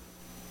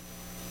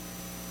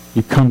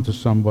 You come to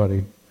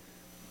somebody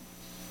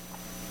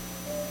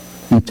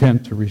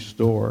intent to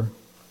restore.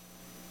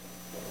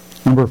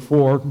 Number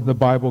 4, the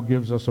Bible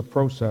gives us a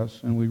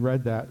process, and we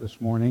read that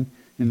this morning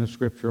in the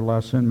scripture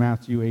lesson,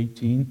 Matthew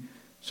 18,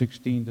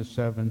 16 to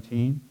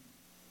 17.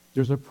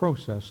 There's a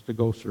process to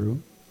go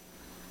through.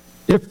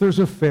 If there's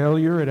a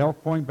failure at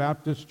Elk Point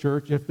Baptist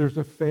Church, if there's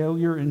a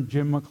failure in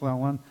Jim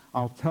McClellan,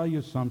 I'll tell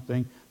you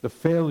something. The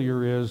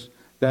failure is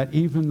that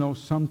even though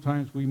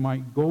sometimes we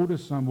might go to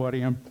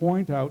somebody and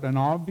point out an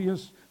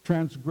obvious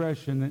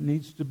transgression that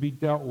needs to be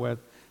dealt with,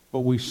 but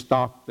we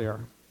stop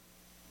there.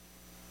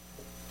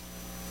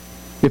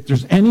 If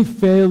there's any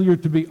failure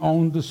to be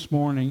owned this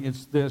morning,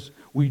 it's this.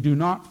 We do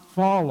not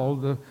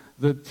follow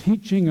the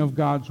teaching of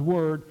God's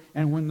Word,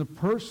 and when the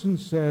person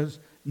says,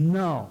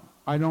 no,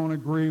 I don't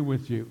agree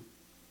with you,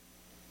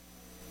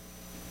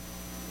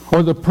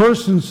 or the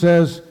person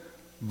says,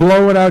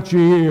 blow it out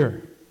your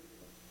ear,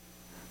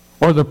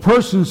 or the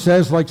person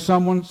says, like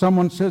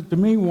someone said to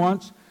me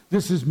once,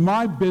 this is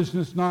my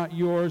business, not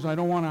yours, I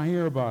don't want to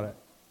hear about it.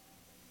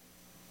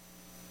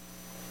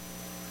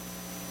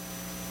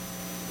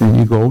 Then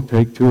you go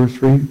take 2 or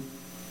 3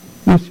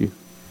 with you.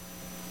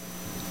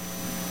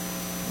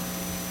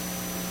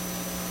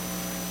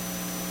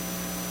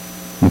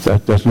 If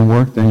that doesn't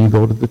work, then you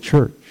go to the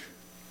church.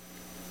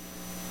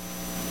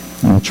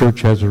 And the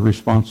church has a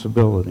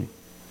responsibility.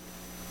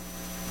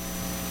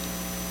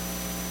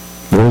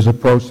 There is a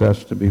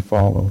process to be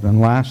followed. And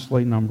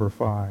lastly, number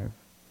 5.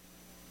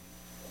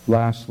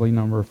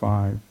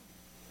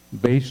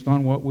 Based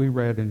on what we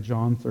read in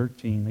John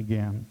 13,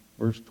 again,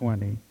 verse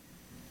 20,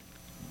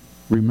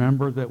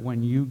 remember that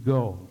when you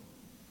go,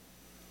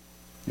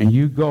 and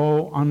you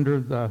go under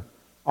the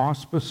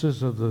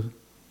auspices of the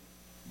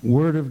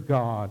Word of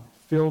God,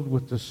 filled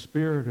with the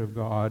Spirit of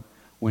God,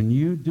 when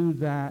you do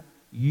that,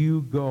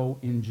 you go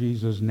in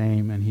Jesus'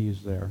 name and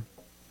He's there.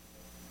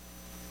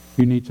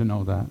 You need to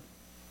know that.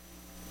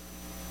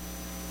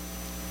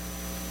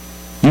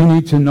 You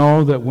need to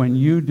know that when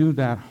you do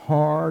that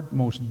hard,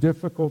 most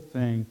difficult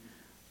thing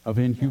of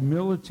in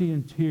humility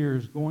and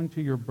tears going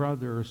to your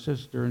brother or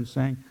sister and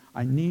saying,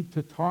 I need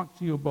to talk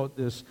to you about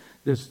this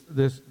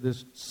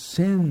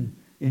sin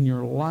in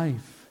your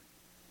life,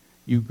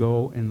 you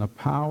go in the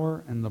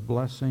power and the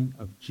blessing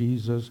of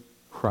Jesus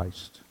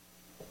Christ.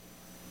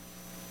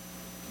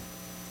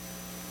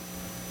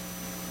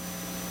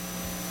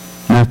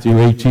 Matthew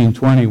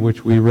 18:20,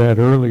 which we read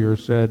earlier,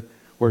 said,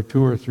 where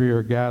 2 or 3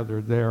 are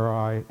gathered, there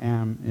I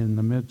am in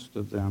the midst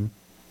of them.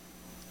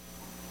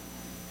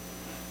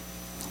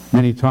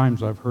 Many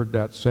times I've heard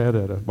that said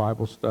at a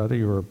Bible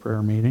study or a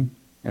prayer meeting,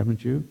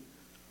 haven't you?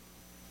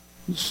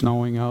 It's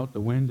snowing out, the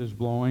wind is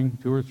blowing,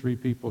 2 or 3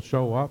 people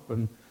show up,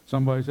 and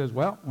somebody says,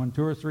 well, when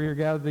 2 or 3 are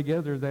gathered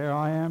together, there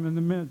I am in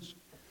the midst.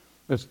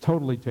 That's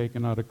totally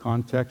taken out of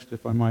context,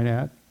 if I might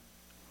add.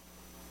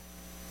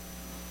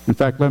 In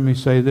fact, let me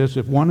say this,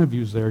 if one of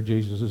you's there,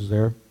 Jesus is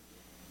there.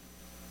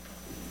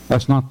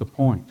 That's not the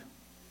point.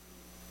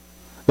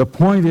 The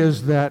point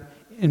is that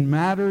in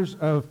matters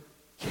of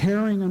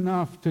caring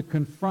enough to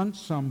confront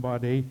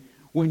somebody,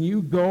 when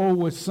you go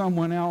with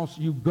someone else,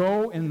 you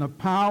go in the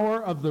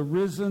power of the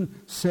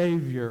risen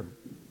Savior.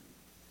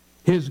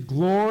 His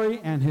glory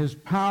and His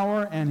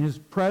power and His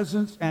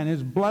presence and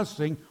His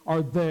blessing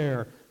are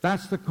there.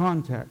 That's the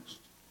context.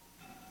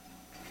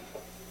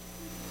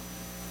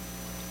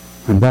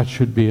 And that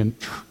should be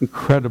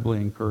incredibly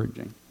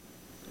encouraging.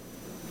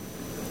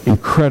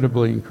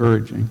 Incredibly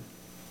encouraging.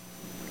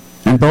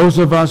 And those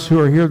of us who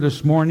are here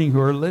this morning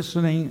who are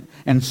listening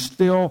and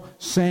still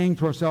saying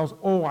to ourselves,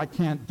 oh, I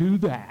can't do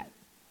that.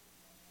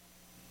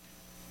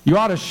 You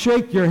ought to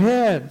shake your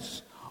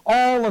heads.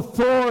 All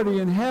authority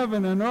in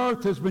heaven and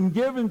earth has been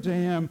given to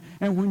Him.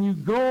 And when you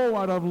go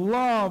out of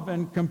love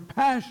and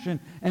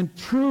compassion and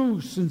true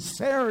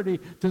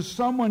sincerity to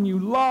someone you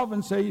love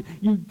and say,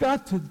 you've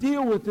got to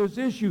deal with this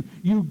issue,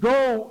 you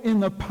go in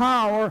the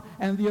power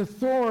and the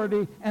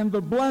authority and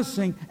the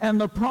blessing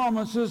and the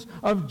promises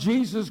of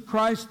Jesus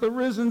Christ, the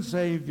risen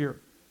Savior.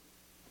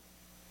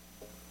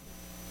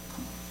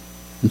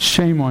 And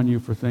shame on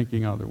you for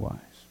thinking otherwise.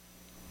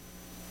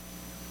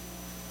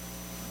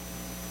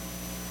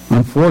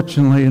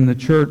 Unfortunately, in the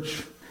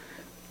church,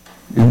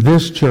 in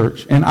this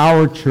church, in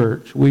our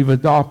church, we've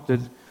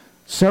adopted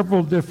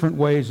several different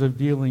ways of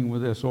dealing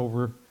with this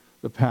over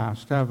the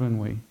past, haven't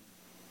we?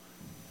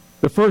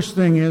 The first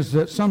thing is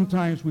that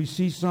sometimes we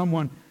see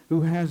someone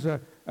who has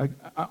an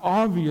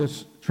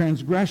obvious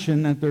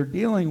transgression that they're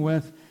dealing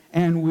with,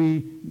 and we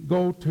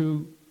go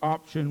to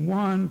option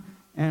 1,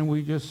 and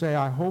we just say,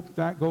 I hope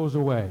that goes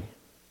away.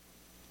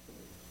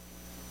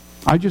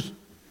 I just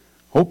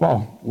hope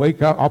I'll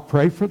wake up, I'll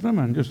pray for them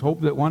and just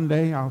hope that one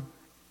day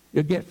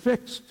it'll get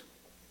fixed.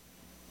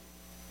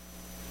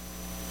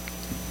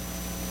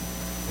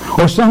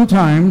 Or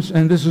sometimes,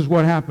 and this is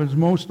what happens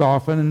most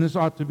often, and this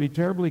ought to be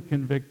terribly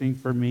convicting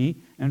for me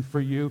and for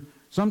you,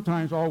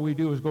 sometimes all we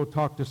do is go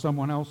talk to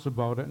someone else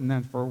about it, and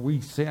then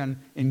we sin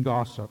in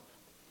gossip.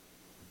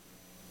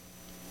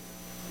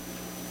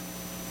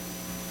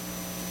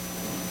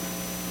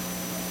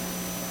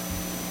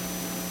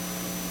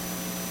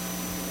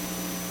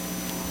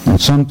 And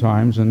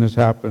sometimes, and this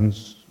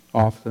happens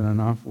often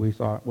enough, we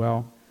thought,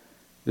 well,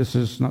 this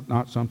is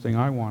not something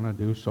I want to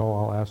do, so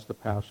I'll ask the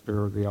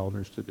pastor or the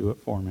elders to do it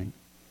for me.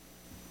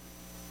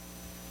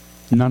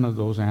 None of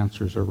those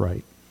answers are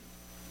right.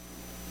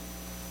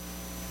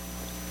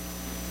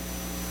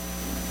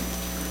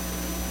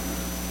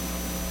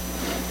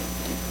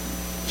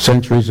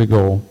 Centuries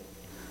ago,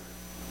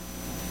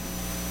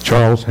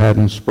 Charles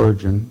Haddon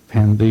Spurgeon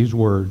penned these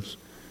words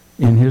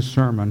in his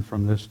sermon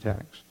from this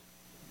text.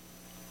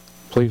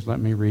 Please let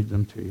me read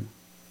them to you.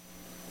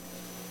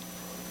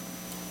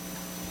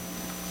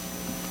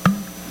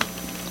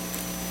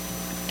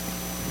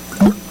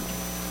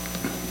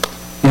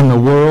 In the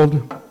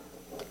world,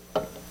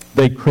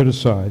 they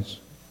criticize.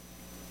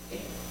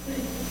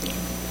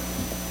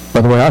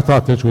 By the way, I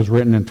thought this was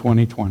written in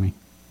 2020.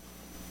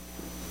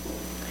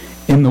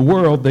 In the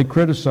world, they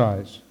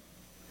criticize.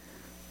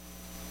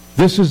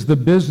 This is the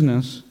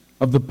business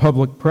of the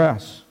public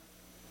press.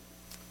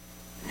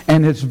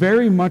 And it's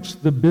very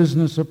much the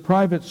business of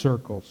private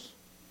circles.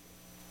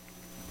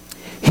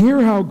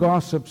 Hear how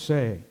gossips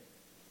say,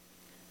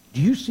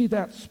 do you see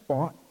that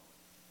spot?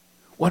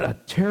 What a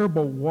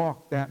terrible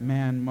walk that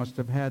man must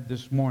have had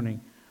this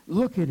morning.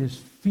 Look at his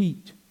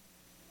feet.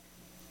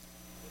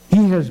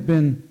 He has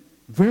been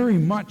very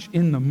much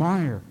in the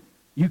mire.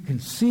 You can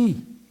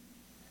see.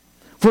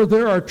 For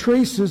there are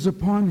traces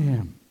upon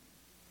him.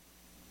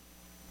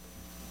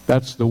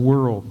 That's the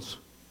world's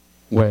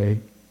way,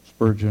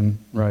 Spurgeon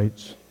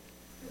writes.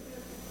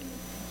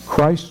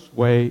 Christ's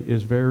way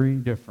is very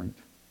different.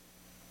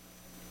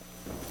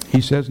 He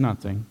says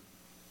nothing.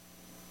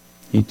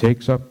 He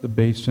takes up the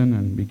basin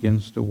and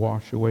begins to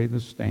wash away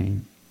the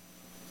stain.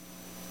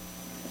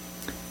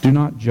 Do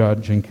not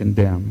judge and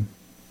condemn,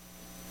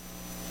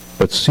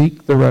 but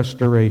seek the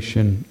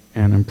restoration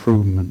and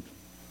improvement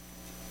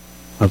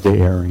of the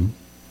erring.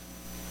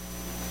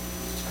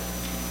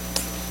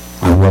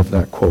 I love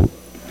that quote.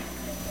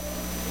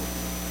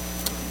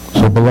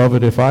 So,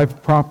 beloved, if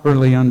I've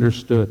properly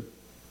understood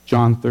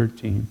John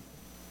 13,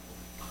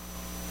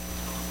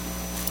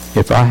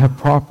 if I have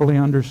properly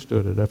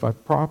understood it, if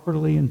I've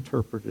properly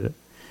interpreted it,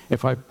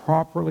 if I've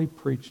properly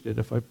preached it,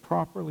 if I've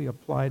properly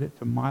applied it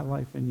to my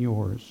life and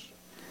yours,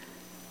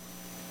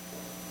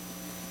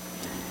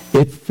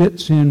 it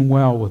fits in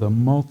well with a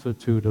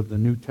multitude of the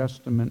New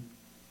Testament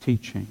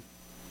teaching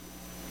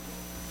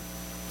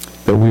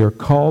that we are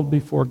called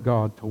before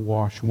God to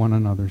wash one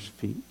another's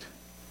feet.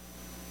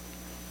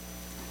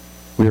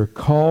 We are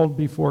called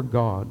before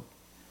God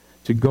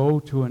to go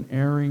to an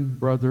erring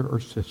brother or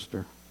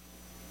sister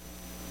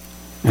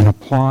and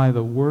apply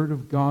the Word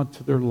of God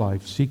to their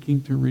life,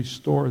 seeking to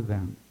restore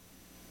them,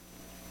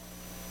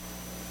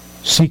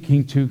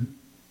 seeking to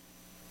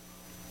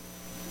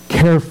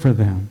care for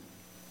them,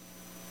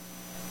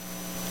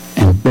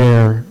 and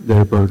bear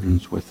their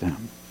burdens with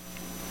them.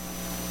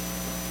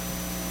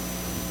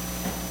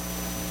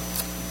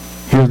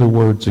 Hear the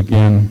words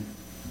again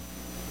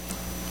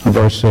of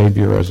our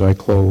Savior as I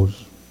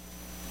close.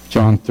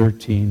 John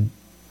 13.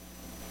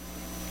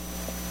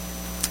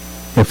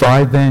 If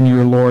I then,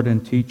 your Lord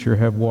and teacher,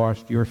 have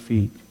washed your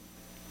feet,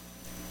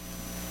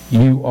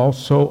 you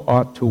also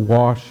ought to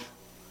wash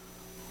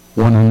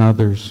one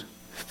another's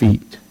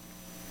feet.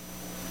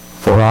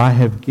 For I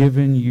have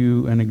given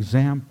you an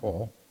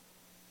example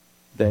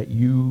that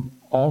you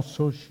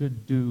also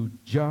should do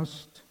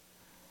just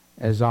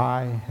as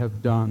I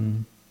have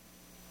done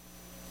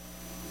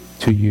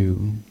to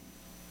you.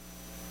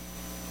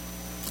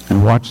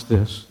 And watch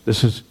this.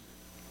 This is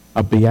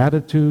a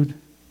beatitude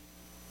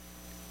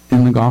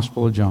in the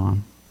Gospel of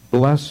John.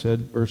 Blessed,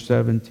 verse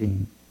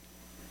 17,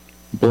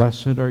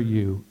 blessed are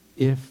you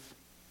if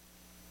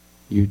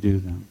you do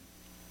them.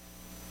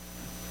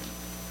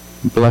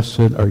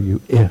 Blessed are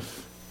you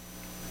if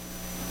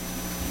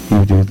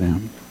you do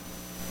them.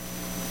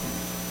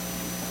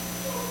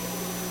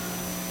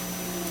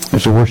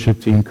 As the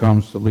worship team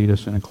comes to lead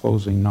us in a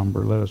closing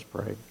number, let us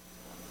pray.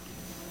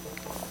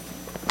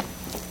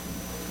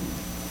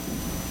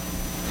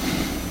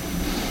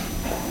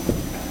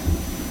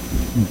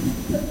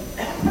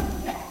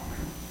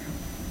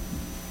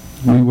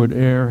 We would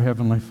err,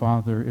 Heavenly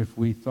Father, if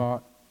we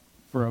thought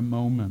for a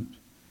moment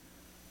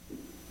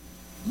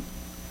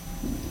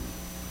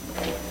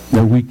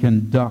that we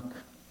can duck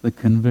the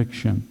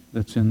conviction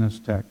that's in this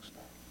text.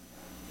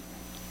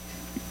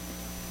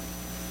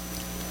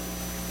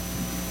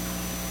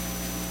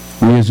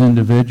 We as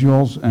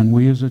individuals and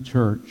we as a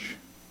church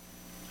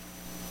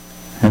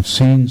have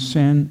seen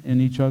sin in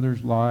each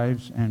other's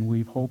lives, and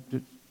we've hoped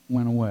it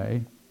went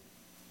away.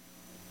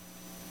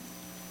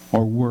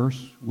 Or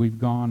worse, we've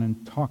gone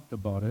and talked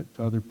about it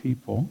to other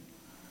people.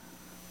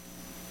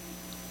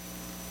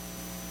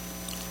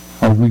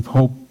 Or we've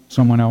hoped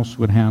someone else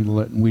would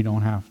handle it and we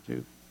don't have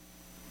to.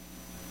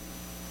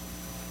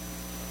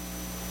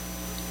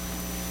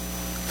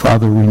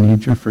 Father, we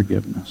need your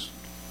forgiveness.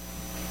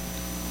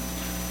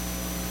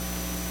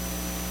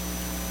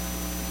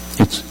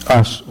 It's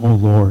us, O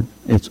Lord.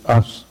 It's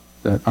us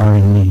that are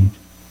in need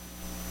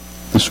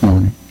this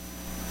morning.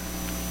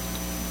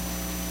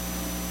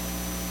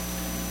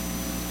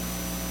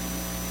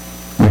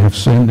 We have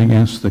sinned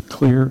against the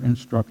clear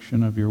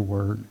instruction of your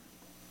word.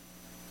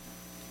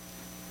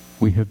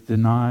 We have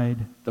denied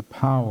the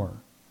power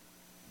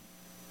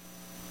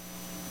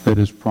that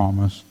is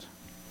promised,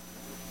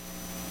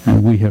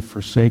 and we have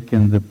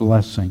forsaken the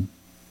blessing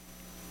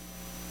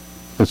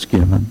that's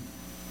given.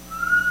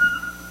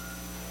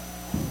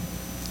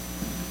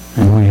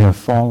 And we have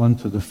fallen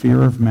to the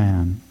fear of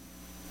man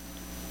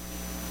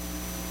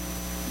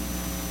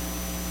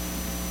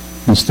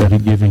instead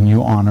of giving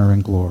you honor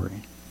and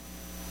glory.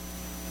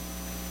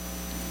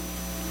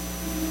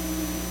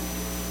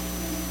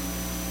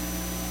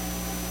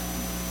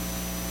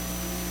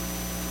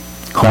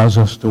 Cause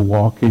us to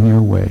walk in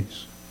your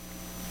ways.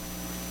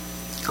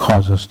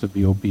 Cause us to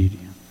be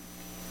obedient.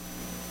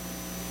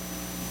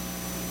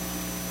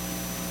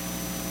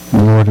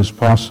 Lord, it's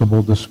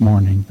possible this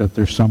morning that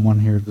there's someone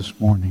here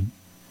this morning,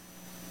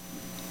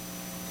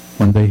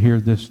 when they hear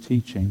this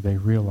teaching, they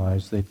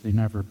realize they've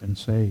never been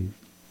saved.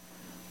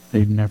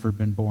 They've never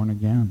been born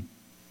again.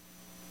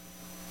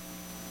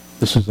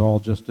 This is all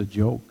just a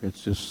joke.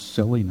 It's just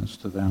silliness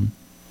to them.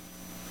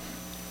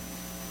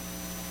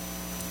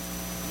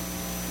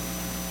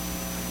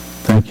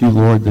 Thank you,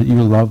 Lord, that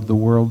you love the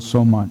world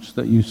so much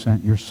that you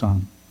sent your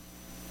Son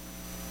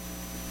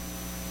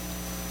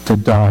to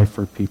die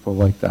for people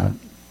like that.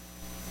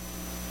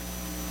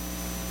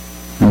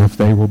 And if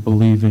they will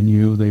believe in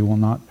you, they will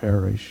not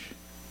perish,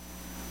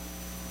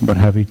 but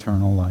have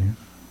eternal life.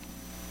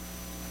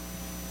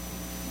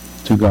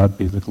 To God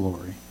be the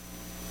glory.